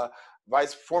recently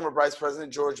former Vice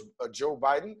President Joe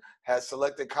Biden has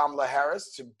selected Kamala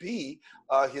Harris to be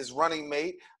his running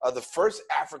mate, the first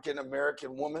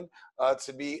African-American woman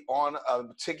to be on a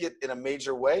ticket in a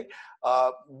major way.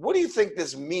 What do you think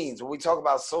this means when we talk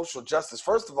about social justice?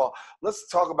 First of all, let's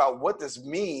talk about what this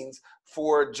means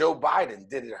for Joe Biden.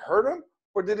 Did it hurt him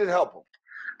or did it help him?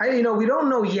 We don't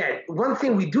know yet. One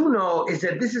thing we do know is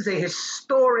that this is a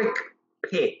historic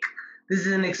pick. This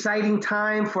is an exciting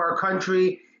time for our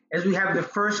country as we have the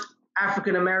first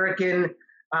African-American,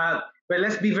 but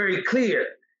let's be very clear.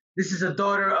 This is a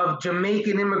daughter of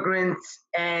Jamaican immigrants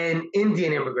and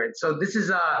Indian immigrants. So this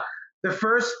is the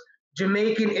first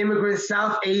Jamaican immigrant,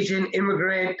 South Asian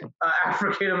immigrant,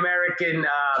 African-American,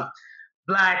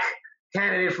 Black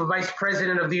candidate for Vice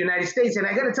President of the United States. And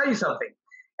I got to tell you something.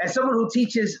 As someone who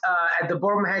teaches at the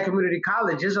Birmingham Community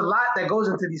College, there's a lot that goes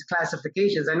into these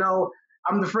classifications. I know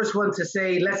I'm the first one to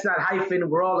say, let's not hyphen,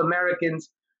 we're all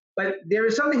Americans. But there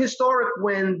is something historic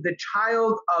when the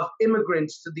child of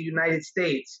immigrants to the United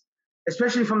States,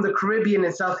 especially from the Caribbean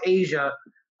and South Asia,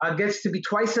 gets to be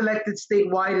twice elected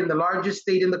statewide in the largest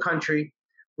state in the country,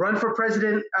 run for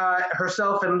president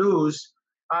herself and lose,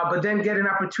 but then get an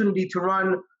opportunity to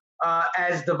run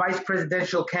as the vice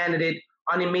presidential candidate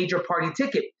on a major party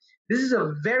ticket. This is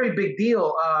a very big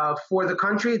deal for the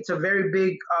country. It's a very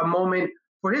big moment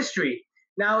for history.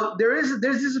 Now, there's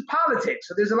this politics.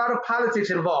 So there's a lot of politics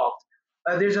involved.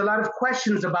 There's a lot of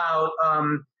questions about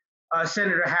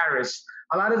Senator Harris.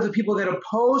 A lot of the people that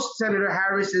opposed Senator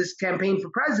Harris's campaign for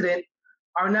president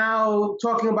are now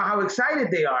talking about how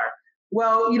excited they are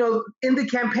Well, in the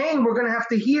campaign, we're going to have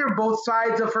to hear both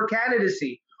sides of her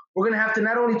candidacy. We're going to have to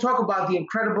not only talk about the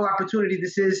incredible opportunity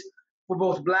this is for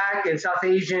both Black and South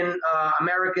Asian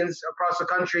Americans across the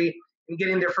country in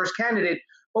getting their first candidate,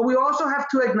 but we also have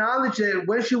to acknowledge that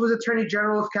when she was Attorney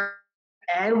General of California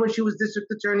and when she was District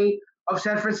Attorney of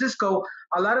San Francisco,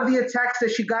 a lot of the attacks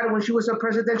that she got when she was a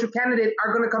presidential candidate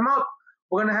are going to come up.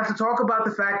 We're going to have to talk about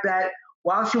the fact that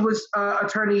while she was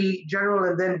Attorney General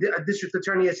and then District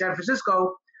Attorney at San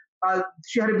Francisco,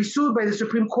 she had to be sued by the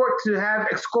Supreme Court to have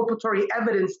exculpatory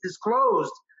evidence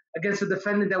disclosed against a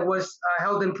defendant that was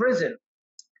held in prison.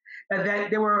 And that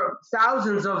there were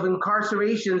thousands of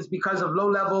incarcerations because of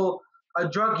low-level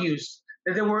drug use,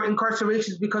 that there were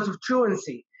incarcerations because of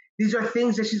truancy. These are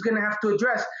things that she's going to have to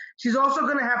address. She's also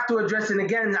going to have to address, and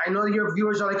again, I know your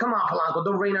viewers are like, come on, Polanco,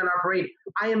 don't rain on our parade.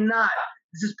 I am not.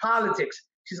 This is politics.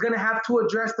 She's going to have to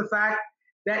address the fact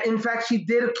that, in fact, she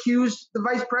did accuse the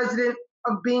vice president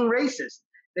of being racist,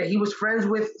 that he was friends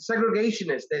with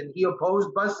segregationists, that he opposed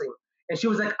busing. And she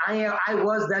was like, I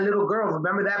was that little girl.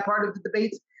 Remember that part of the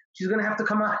debates? She's going to have to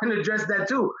come out and address that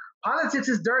too. Politics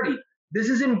is dirty. This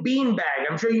isn't beanbag.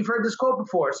 I'm sure you've heard this quote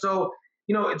before. So,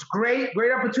 it's great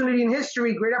opportunity in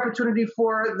history, great opportunity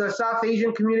for the South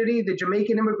Asian community. The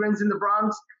Jamaican immigrants in the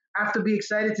Bronx have to be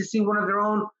excited to see one of their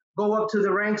own go up to the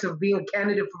ranks of being a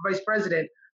candidate for vice president.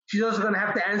 She's also going to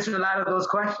have to answer a lot of those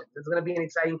questions. It's going to be an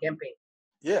exciting campaign.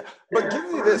 Yeah, but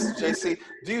give me this, JC.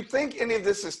 Do you think any of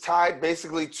this is tied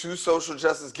basically to social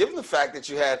justice, given the fact that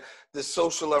you had the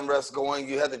social unrest going,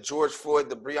 you had the George Floyd,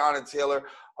 the Breonna Taylor,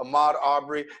 Ahmaud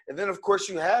Arbery, and then, of course,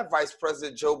 you have Vice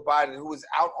President Joe Biden, who was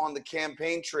out on the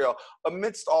campaign trail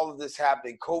amidst all of this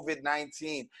happening,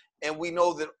 COVID-19. And we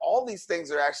know that all these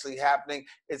things are actually happening.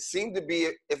 It seemed to be,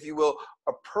 if you will,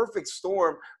 a perfect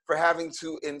storm for having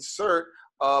to insert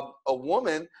a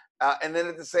woman and then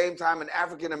at the same time, an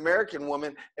African-American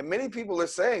woman. And many people are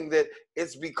saying that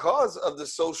it's because of the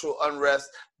social unrest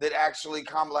that actually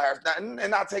Kamala Harris, and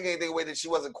not taking anything away that she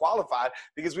wasn't qualified,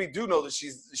 because we do know that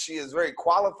she is very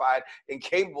qualified and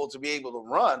capable to be able to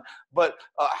run. But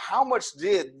how much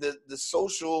did the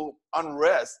social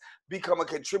unrest become a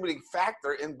contributing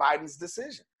factor in Biden's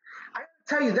decision? I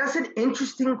tell you, that's an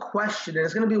interesting question, and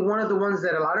it's going to be one of the ones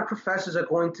that a lot of professors are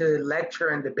going to lecture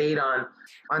and debate on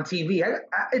TV.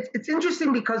 It's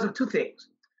interesting because of two things.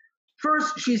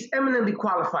 First, she's eminently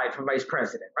qualified for vice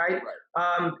president, right?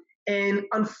 And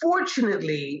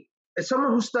unfortunately, as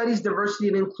someone who studies diversity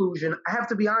and inclusion, I have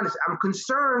to be honest, I'm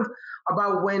concerned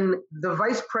about when the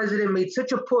vice president made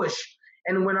such a push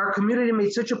and when our community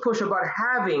made such a push about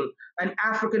having an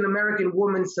African-American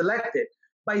woman selected.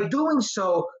 By doing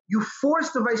so, you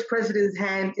force the vice president's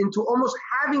hand into almost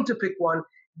having to pick one,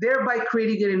 thereby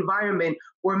creating an environment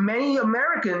where many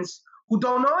Americans who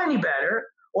don't know any better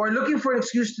or are looking for an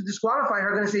excuse to disqualify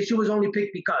her are going to say she was only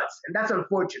picked because, and that's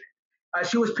unfortunate.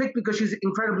 She was picked because she's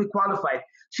incredibly qualified.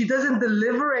 She doesn't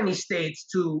deliver any states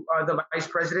to the vice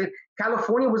president.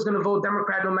 California was going to vote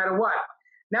Democrat no matter what.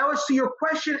 Now, as to your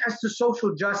question as to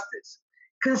social justice,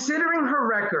 considering her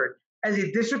record as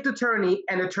a district attorney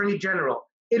and attorney general,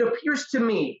 it appears to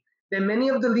me that many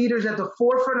of the leaders at the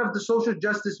forefront of the social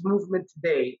justice movement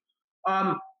today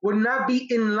would not be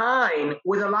in line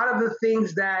with a lot of the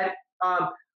things that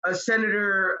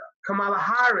Senator Kamala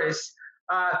Harris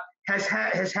has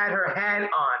had her hand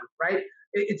on, right?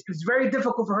 It's very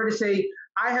difficult for her to say,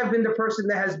 I have been the person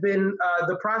that has been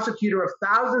the prosecutor of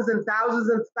thousands and thousands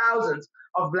and thousands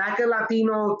of Black and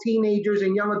Latino teenagers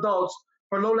and young adults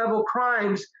for low-level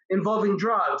crimes involving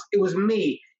drugs. It was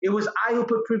me. It was I who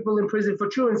put people in prison for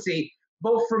truancy.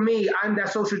 Vote for me. I'm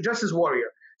that social justice warrior.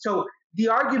 So the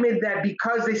argument that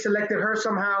because they selected her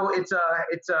somehow, it's a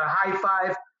high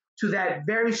five to that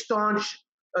very staunch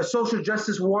social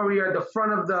justice warrior at the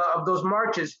front of those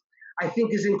marches, I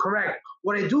think is incorrect.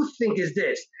 What I do think is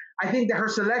this. I think that her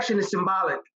selection is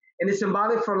symbolic, and it's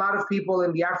symbolic for a lot of people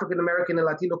in the African American and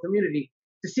Latino community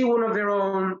to see one of their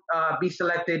own be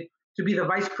selected to be the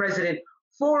vice president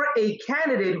for a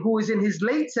candidate who is in his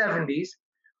late 70s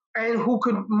and who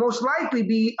could most likely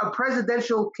be a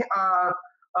presidential,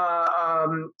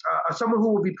 someone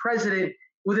who will be president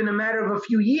within a matter of a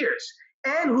few years,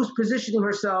 and who's positioning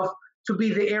herself to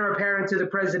be the heir apparent to the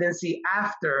presidency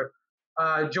after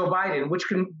Joe Biden, which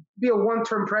can be a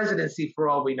one-term presidency for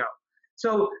all we know.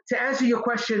 So to answer your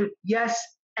question, yes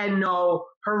and no,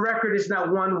 her record is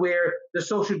not one where the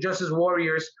social justice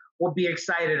warriors will be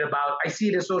excited about. I see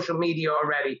it in social media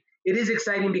already. It is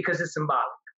exciting because it's symbolic.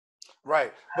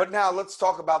 Right. But now let's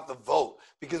talk about the vote,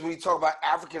 because when you talk about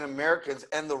African Americans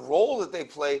and the role that they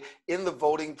play in the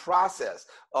voting process,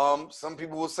 some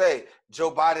people will say Joe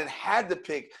Biden had to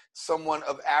pick someone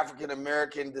of African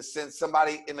American descent,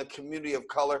 somebody in a community of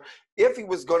color, if he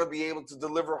was going to be able to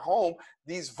deliver home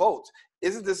these votes.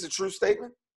 Isn't this a true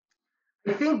statement?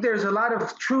 I think there's a lot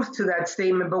of truth to that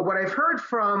statement, but what I've heard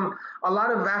from a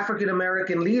lot of African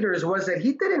American leaders was that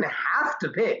he didn't have to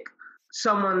pick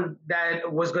someone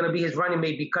that was going to be his running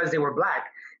mate because they were black.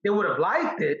 They would have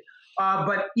liked it,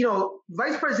 but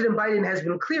Vice President Biden has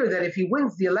been clear that if he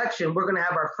wins the election, we're going to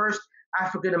have our first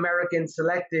African American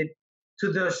selected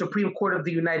to the Supreme Court of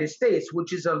the United States,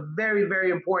 which is a very,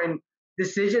 very important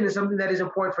decision and something that is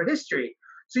important for history.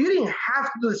 So you didn't have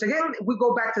to do this. Again, we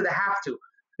go back to the have to.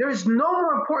 There is no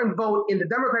more important vote in the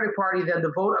Democratic Party than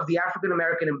the vote of the African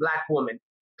American and black woman,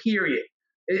 period.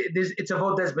 It's a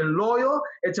vote that's been loyal.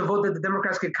 It's a vote that the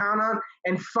Democrats can count on.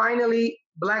 And finally,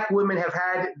 black women have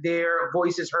had their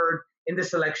voices heard in the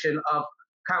selection of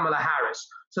Kamala Harris.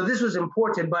 So this was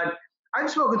important. But I've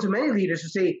spoken to many leaders who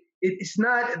say it's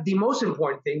not the most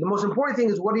important thing. The most important thing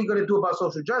is, what are you going to do about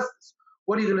social justice?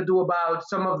 What are you going to do about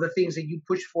some of the things that you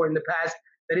pushed for in the past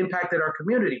that impacted our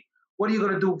community? What are you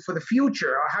going to do for the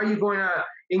future? Or how are you going to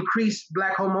increase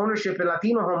black home ownership and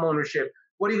Latino home ownership?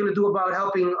 What are you going to do about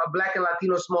helping black and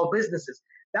Latino small businesses?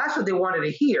 That's what they wanted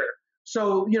to hear.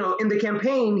 So, in the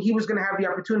campaign, he was going to have the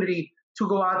opportunity to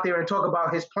go out there and talk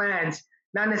about his plans,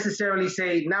 not necessarily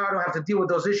say, now I don't have to deal with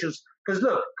those issues. Because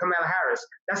look, Kamala Harris,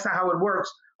 that's not how it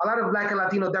works. A lot of black and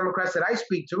Latino Democrats that I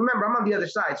speak to, remember, I'm on the other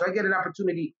side, so I get an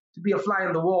opportunity to be a fly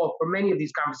on the wall for many of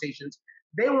these conversations.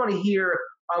 They want to hear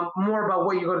more about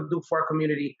what you're going to do for our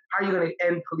community, how you're going to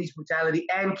end police brutality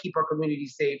and keep our community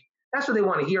safe. That's what they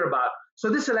want to hear about. So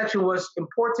this election was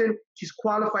important. She's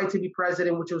qualified to be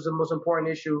president, which was the most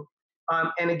important issue.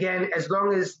 And again, as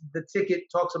long as the ticket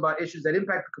talks about issues that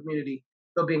impact the community,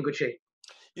 they'll be in good shape.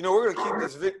 We're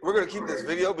gonna keep this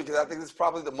video because I think this is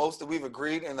probably the most that we've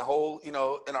agreed in the whole, in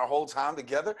our whole time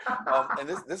together. And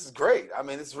this is great. I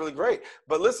mean, this is really great.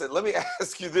 But listen, let me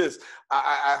ask you this.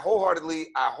 I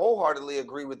wholeheartedly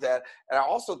agree with that. And I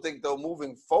also think, though,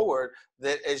 moving forward,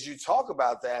 that as you talk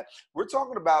about that, we're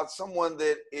talking about someone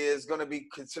that is going to be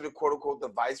considered, quote unquote, the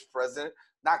vice president.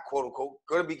 Not quote unquote,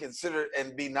 going to be considered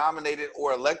and be nominated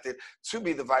or elected to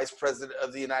be the vice president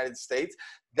of the United States.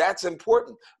 That's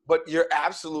important. But you're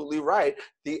absolutely right.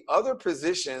 The other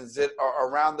positions that are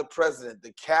around the president,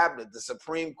 the cabinet, the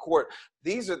Supreme Court,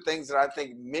 these are things that I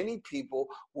think many people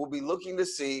will be looking to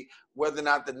see whether or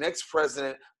not the next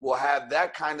president will have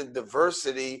that kind of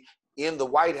diversity in the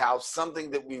White House, something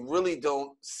that we really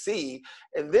don't see.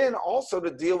 And then also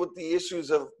to deal with the issues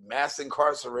of mass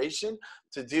incarceration,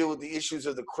 to deal with the issues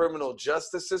of the criminal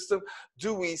justice system.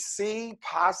 Do we see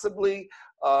possibly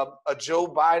a Joe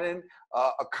Biden,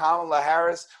 a Kamala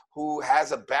Harris, who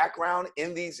has a background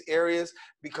in these areas,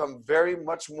 become very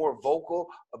much more vocal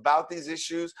about these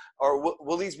issues? Or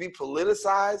will these be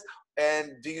politicized?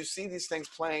 And do you see these things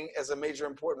playing as a major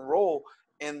important role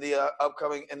in the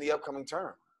upcoming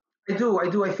term? I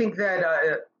do. I think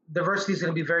that diversity is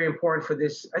going to be very important for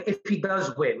this if he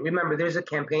does win. Remember, there's a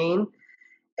campaign,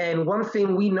 and one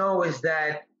thing we know is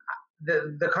that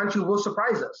the country will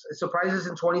surprise us. It surprised us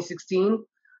in 2016.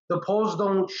 The polls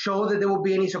don't show that there will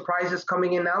be any surprises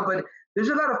coming in now, but there's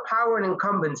a lot of power and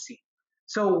incumbency.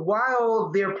 So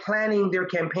while they're planning their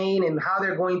campaign and how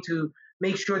they're going to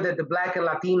make sure that the Black and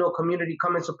Latino community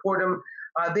come and support them,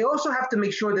 they also have to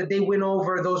make sure that they win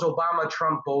over those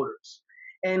Obama-Trump voters.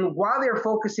 And while they're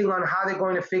focusing on how they're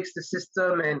going to fix the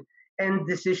system and end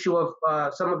this issue of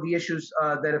some of the issues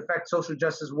that affect social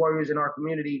justice warriors in our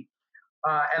community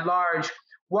at large,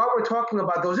 while we're talking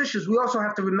about those issues, we also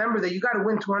have to remember that you got to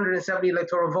win 270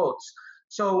 electoral votes.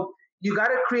 So you got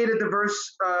to create a diverse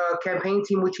campaign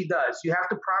team, which he does. You have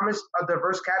to promise a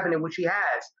diverse cabinet, which he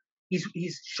has.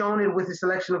 He's shown it with the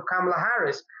selection of Kamala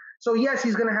Harris. So yes,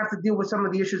 he's going to have to deal with some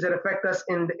of the issues that affect us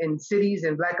in cities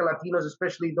and Black and Latinos,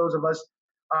 especially those of us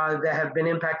that have been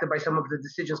impacted by some of the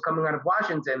decisions coming out of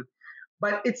Washington.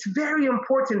 But it's very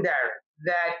important, Daren,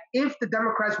 that if the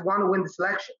Democrats want to win this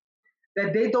election,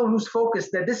 that they don't lose focus,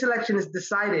 that this election is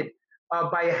decided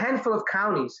by a handful of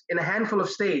counties in a handful of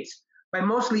states by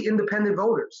mostly independent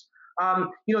voters.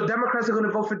 Democrats are going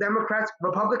to vote for Democrats.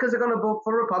 Republicans are going to vote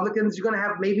for Republicans. You're going to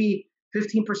have maybe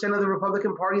 15% of the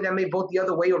Republican Party that may vote the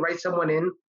other way or write someone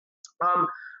in.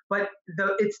 But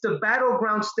it's the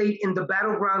battleground state in the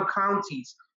battleground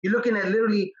counties. You're looking at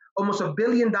literally almost $1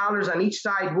 billion on each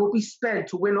side will be spent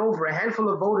to win over a handful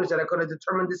of voters that are going to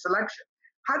determine this election.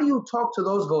 How do you talk to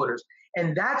those voters?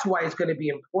 And that's why it's going to be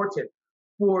important.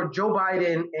 for Joe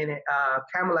Biden and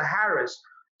Kamala Harris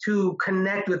to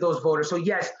connect with those voters. So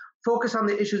yes, focus on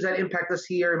the issues that impact us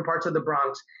here in parts of the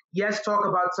Bronx. Yes, talk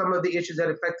about some of the issues that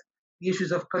affect the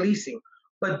issues of policing,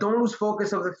 but don't lose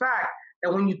focus of the fact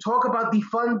that when you talk about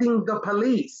defunding the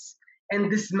police and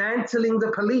dismantling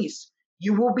the police,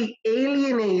 you will be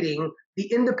alienating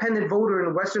the independent voter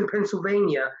in Western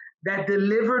Pennsylvania that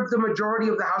delivered the majority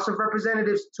of the House of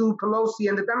Representatives to Pelosi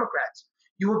and the Democrats.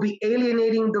 You will be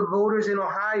alienating the voters in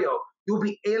Ohio. You'll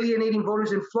be alienating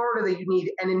voters in Florida that you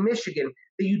need, and in Michigan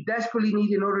that you desperately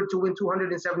need in order to win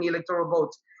 270 electoral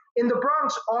votes. In the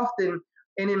Bronx, often,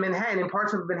 and in Manhattan, in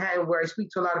parts of Manhattan where I speak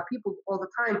to a lot of people all the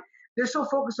time, they're so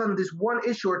focused on this one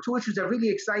issue or two issues that really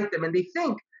excite them, and they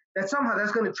think that somehow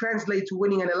that's going to translate to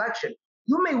winning an election.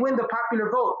 You may win the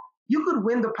popular vote. You could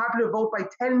win the popular vote by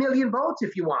 10 million votes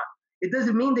if you want. It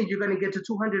doesn't mean that you're going to get to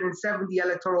 270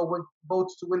 electoral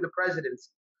votes to win the presidency.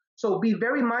 So be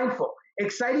very mindful.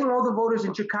 Exciting all the voters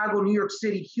in Chicago, New York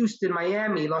City, Houston,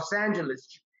 Miami, Los Angeles,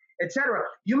 etc.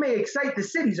 You may excite the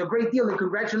cities a great deal, and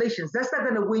congratulations. That's not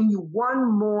going to win you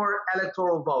one more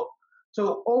electoral vote.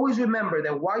 So always remember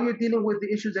that while you're dealing with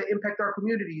the issues that impact our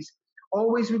communities,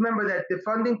 always remember that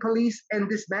defunding police and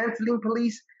dismantling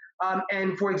police,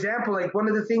 and for example, like one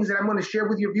of the things that I'm going to share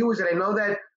with your viewers that I know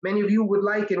that many of you would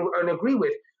like and agree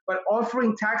with, but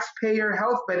offering taxpayer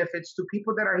health benefits to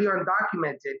people that are here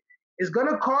undocumented is going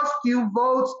to cost you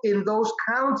votes in those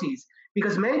counties,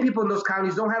 because many people in those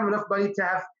counties don't have enough money to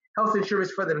have health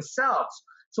insurance for themselves.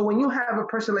 So when you have a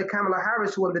person like Kamala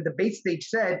Harris, who on the debate stage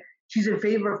said she's in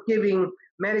favor of giving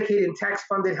Medicaid and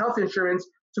tax-funded health insurance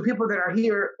to people that are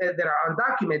here that are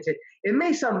undocumented, it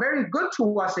may sound very good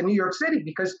to us in New York City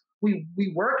because we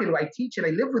work and I teach and I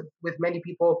live with many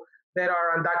people that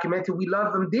are undocumented. We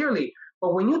love them dearly.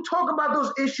 But when you talk about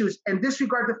those issues and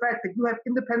disregard the fact that you have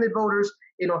independent voters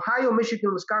in Ohio,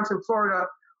 Michigan, Wisconsin, Florida,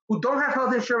 who don't have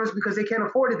health insurance because they can't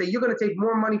afford it, that you're going to take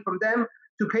more money from them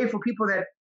to pay for people that,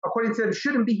 according to them,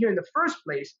 shouldn't be here in the first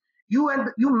place, you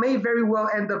may very well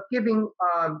end up giving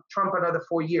Trump another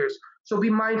 4 years. So be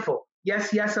mindful.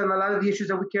 Yes, on a lot of the issues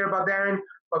that we care about, Daren,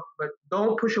 but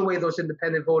don't push away those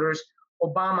independent voters,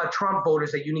 Obama, Trump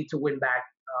voters that you need to win back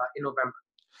in November.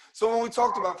 So when we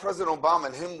talked about President Obama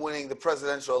and him winning the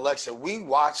presidential election, we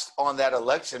watched on that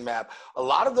election map a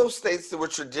lot of those states that were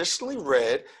traditionally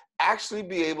red actually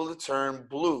be able to turn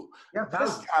blue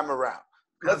this time around.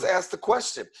 Let's ask the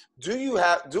question: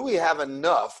 do we have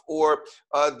enough, or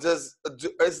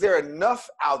is there enough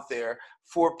out there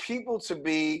for people to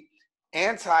be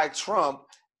anti-Trump?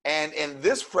 And in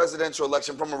this presidential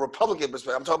election, from a Republican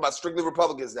perspective, I'm talking about strictly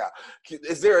Republicans now,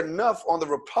 is there enough on the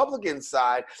Republican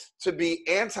side to be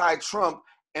anti-Trump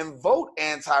and vote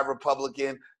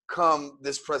anti-Republican come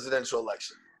this presidential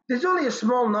election? There's only a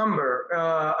small number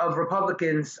of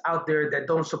Republicans out there that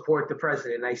don't support the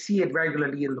president. I see it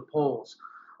regularly in the polls.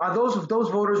 Those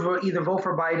voters will either vote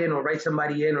for Biden or write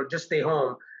somebody in or just stay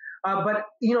home. But,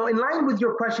 in line with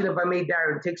your question, if I may,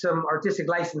 Daren, take some artistic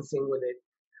licensing with it.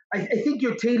 I think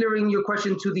you're tailoring your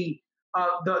question to the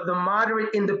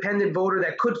moderate independent voter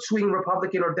that could swing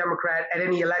Republican or Democrat at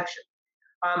any election.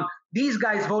 Some of these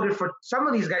guys voted for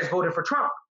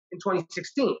Trump in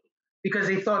 2016 because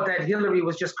they thought that Hillary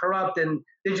was just corrupt and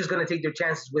they're just going to take their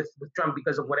chances with Trump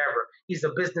because of whatever. He's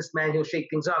a businessman, he'll shake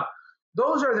things up.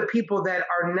 Those are the people that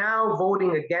are now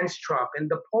voting against Trump. And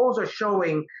the polls are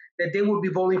showing that they will be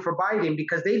voting for Biden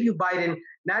because they view Biden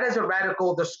not as a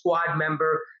radical, the squad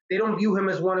member. They don't view him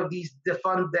as one of these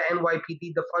defund the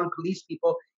NYPD, defund police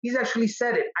people. He's actually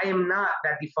said it. I am not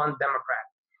that defund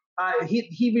Democrat.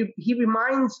 He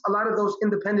reminds a lot of those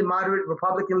independent, moderate,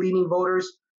 Republican-leaning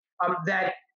voters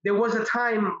that there was a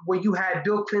time where you had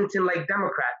Bill Clinton-like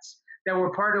Democrats that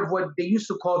were part of what they used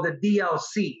to call the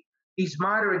DLC. These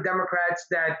moderate Democrats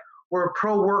that were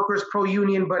pro-workers,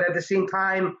 pro-union, but at the same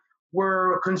time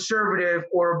were conservative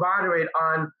or moderate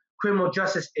on criminal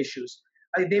justice issues.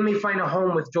 They may find a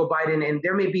home with Joe Biden, and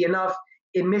there may be enough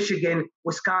in Michigan,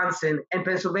 Wisconsin, and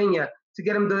Pennsylvania to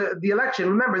get him the election.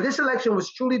 Remember, this election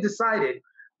was truly decided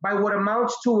by what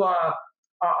amounts to a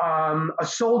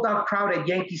sold-out crowd at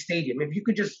Yankee Stadium. If you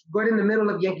could just go in the middle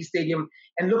of Yankee Stadium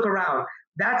and look around,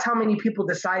 that's how many people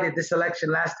decided this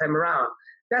election last time around.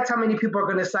 That's how many people are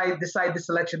going to decide this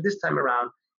election this time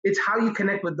around. It's how you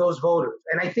connect with those voters.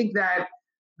 And I think that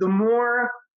the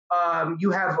more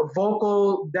you have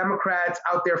vocal Democrats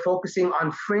out there focusing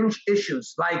on fringe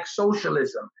issues like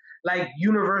socialism, like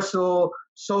universal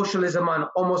socialism on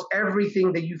almost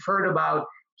everything that you've heard about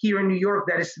here in New York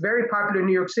that is very popular in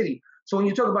New York City. So when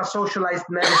you talk about socialized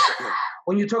medicine,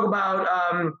 when you talk about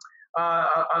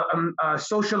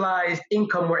socialized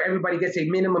income where everybody gets a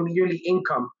minimum yearly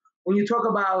income, When you talk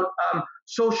about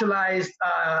socialized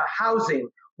housing,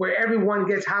 where everyone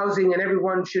gets housing and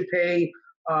everyone should pay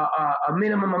a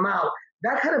minimum amount,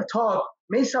 that kind of talk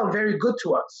may sound very good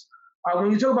to us.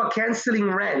 When you talk about canceling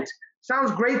rent,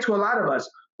 sounds great to a lot of us.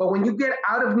 But when you get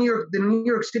out of New York, the New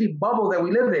York City bubble that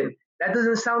we live in, that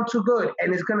doesn't sound too good.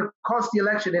 And it's going to cost the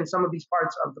election in some of these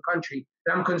parts of the country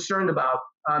that I'm concerned about.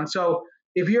 So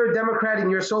if you're a Democrat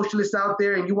and you're a socialist out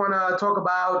there and you want to talk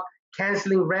about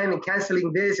canceling rent and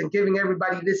canceling this and giving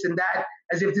everybody this and that,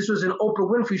 as if this was an Oprah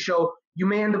Winfrey show, you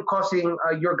may end up costing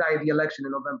your guy the election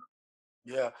in November.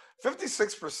 Yeah,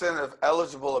 56% of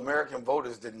eligible American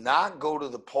voters did not go to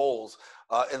the polls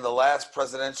in the last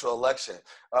presidential election.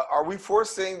 Are we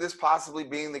foreseeing this possibly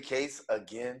being the case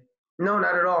again? No,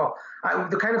 not at all.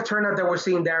 The kind of turnout that we're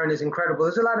seeing, Daren, is incredible.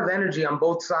 There's a lot of energy on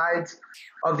both sides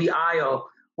of the aisle.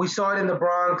 We saw it in the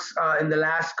Bronx in the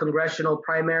last congressional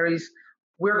primaries.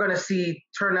 We're going to see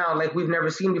turnout like we've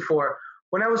never seen before.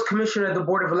 When I was commissioner of the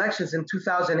Board of Elections in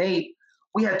 2008,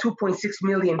 we had 2.6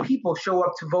 million people show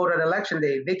up to vote on Election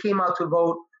Day. They came out to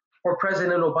vote for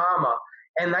President Obama.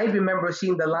 And I remember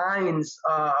seeing the lines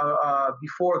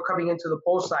before coming into the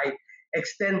poll site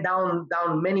extend down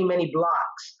many, many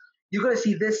blocks. You're going to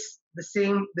see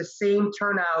the same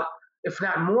turnout, if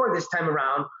not more this time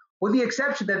around, with the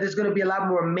exception that there's going to be a lot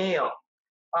more mail.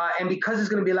 And because there's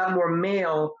going to be a lot more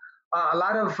mail, a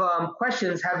lot of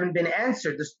questions haven't been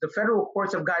answered. The federal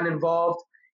courts have gotten involved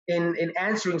in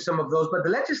answering some of those, but the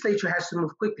legislature has to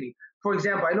move quickly. For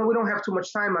example, I know we don't have too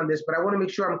much time on this, but I want to make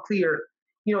sure I'm clear.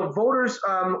 You know, voters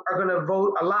are going to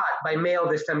vote a lot by mail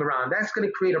this time around. That's going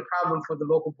to create a problem for the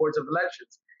local boards of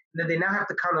elections, that they now have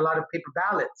to count a lot of paper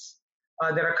ballots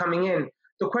that are coming in.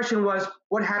 The question was,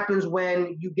 what happens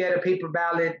when you get a paper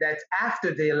ballot that's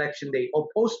after the election date or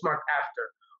postmarked after?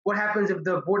 What happens if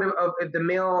the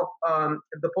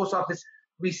post office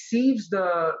receives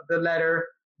the letter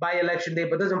by election day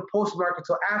but doesn't postmark it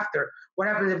until after? What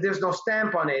happens if there's no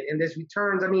stamp on it and there's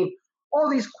returns? I mean, all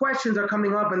these questions are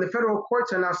coming up, and the federal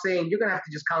courts are now saying you're going to have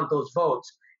to just count those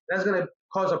votes. That's going to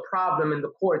cause a problem in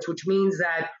the courts, which means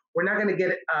that we're not going to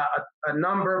get a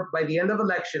number by the end of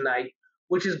election night,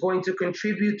 which is going to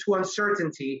contribute to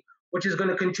uncertainty, which is going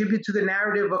to contribute to the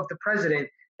narrative of the president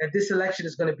that this election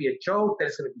is going to be a joke, that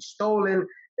it's going to be stolen,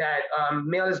 that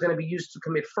mail is going to be used to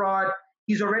commit fraud.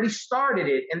 He's already started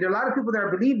it, and there are a lot of people that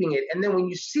are believing it. And then when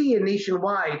you see it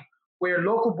nationwide, where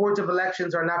local boards of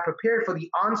elections are not prepared for the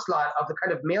onslaught of the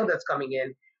kind of mail that's coming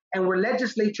in, and where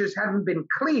legislatures haven't been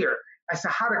clear as to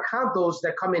how to count those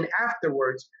that come in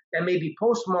afterwards that may be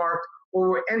postmarked or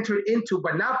were entered into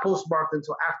but not postmarked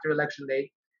until after election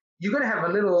day, you're going to have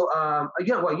a little,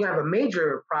 you have a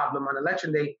major problem on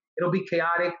election day. It'll be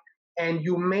chaotic, and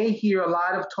you may hear a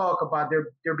lot of talk about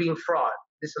there being fraud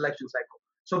this election cycle.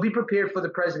 So be prepared for the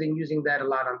president using that a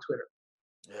lot on Twitter.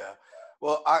 Yeah.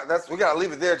 Well, we got to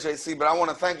leave it there, JC, but I want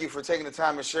to thank you for taking the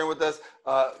time and sharing with us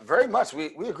very much.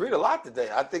 We agreed a lot today.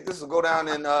 I think this will go down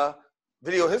in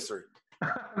video history.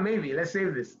 Maybe. Let's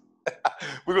save this.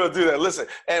 We're going to do that. Listen,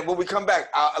 and when we come back,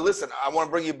 listen, I want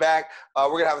to bring you back. We're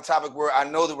going to have a topic where I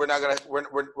know that we're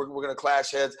going to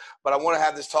clash heads, but I want to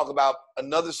have this talk about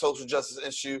another social justice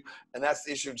issue, and that's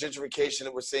the issue of gentrification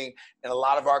that we're seeing in a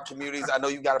lot of our communities. I know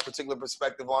you've got a particular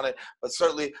perspective on it, but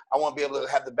certainly I want to be able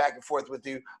to have the back and forth with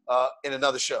you in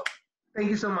another show. Thank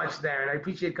you so much, Daren. I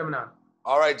appreciate coming on.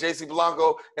 All right, JC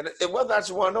Polanco, and whether or not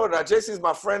you want to know it or not, JC is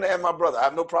my friend and my brother. I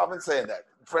have no problem in saying that.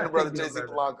 Friend and brother, JC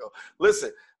Polanco.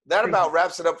 Listen, that about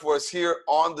wraps it up for us here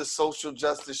on the Social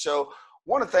Justice Show. I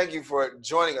want to thank you for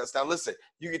joining us. Now, listen,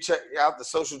 you can check out the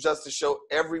Social Justice Show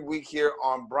every week here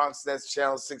on BronxNet's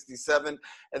Channel 67,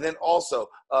 and then also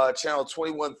Channel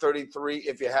 2133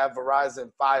 if you have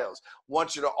Verizon Fios.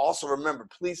 Want you to also remember,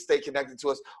 please stay connected to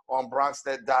us on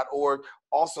BronxNet.org.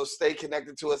 Also, stay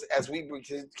connected to us as we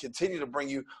continue to bring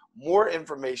you more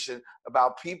information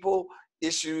about people,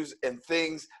 issues, and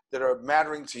things that are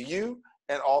mattering to you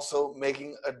and also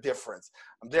making a difference.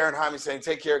 I'm Daren Jaime saying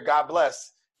take care, God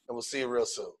bless, and we'll see you real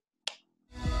soon.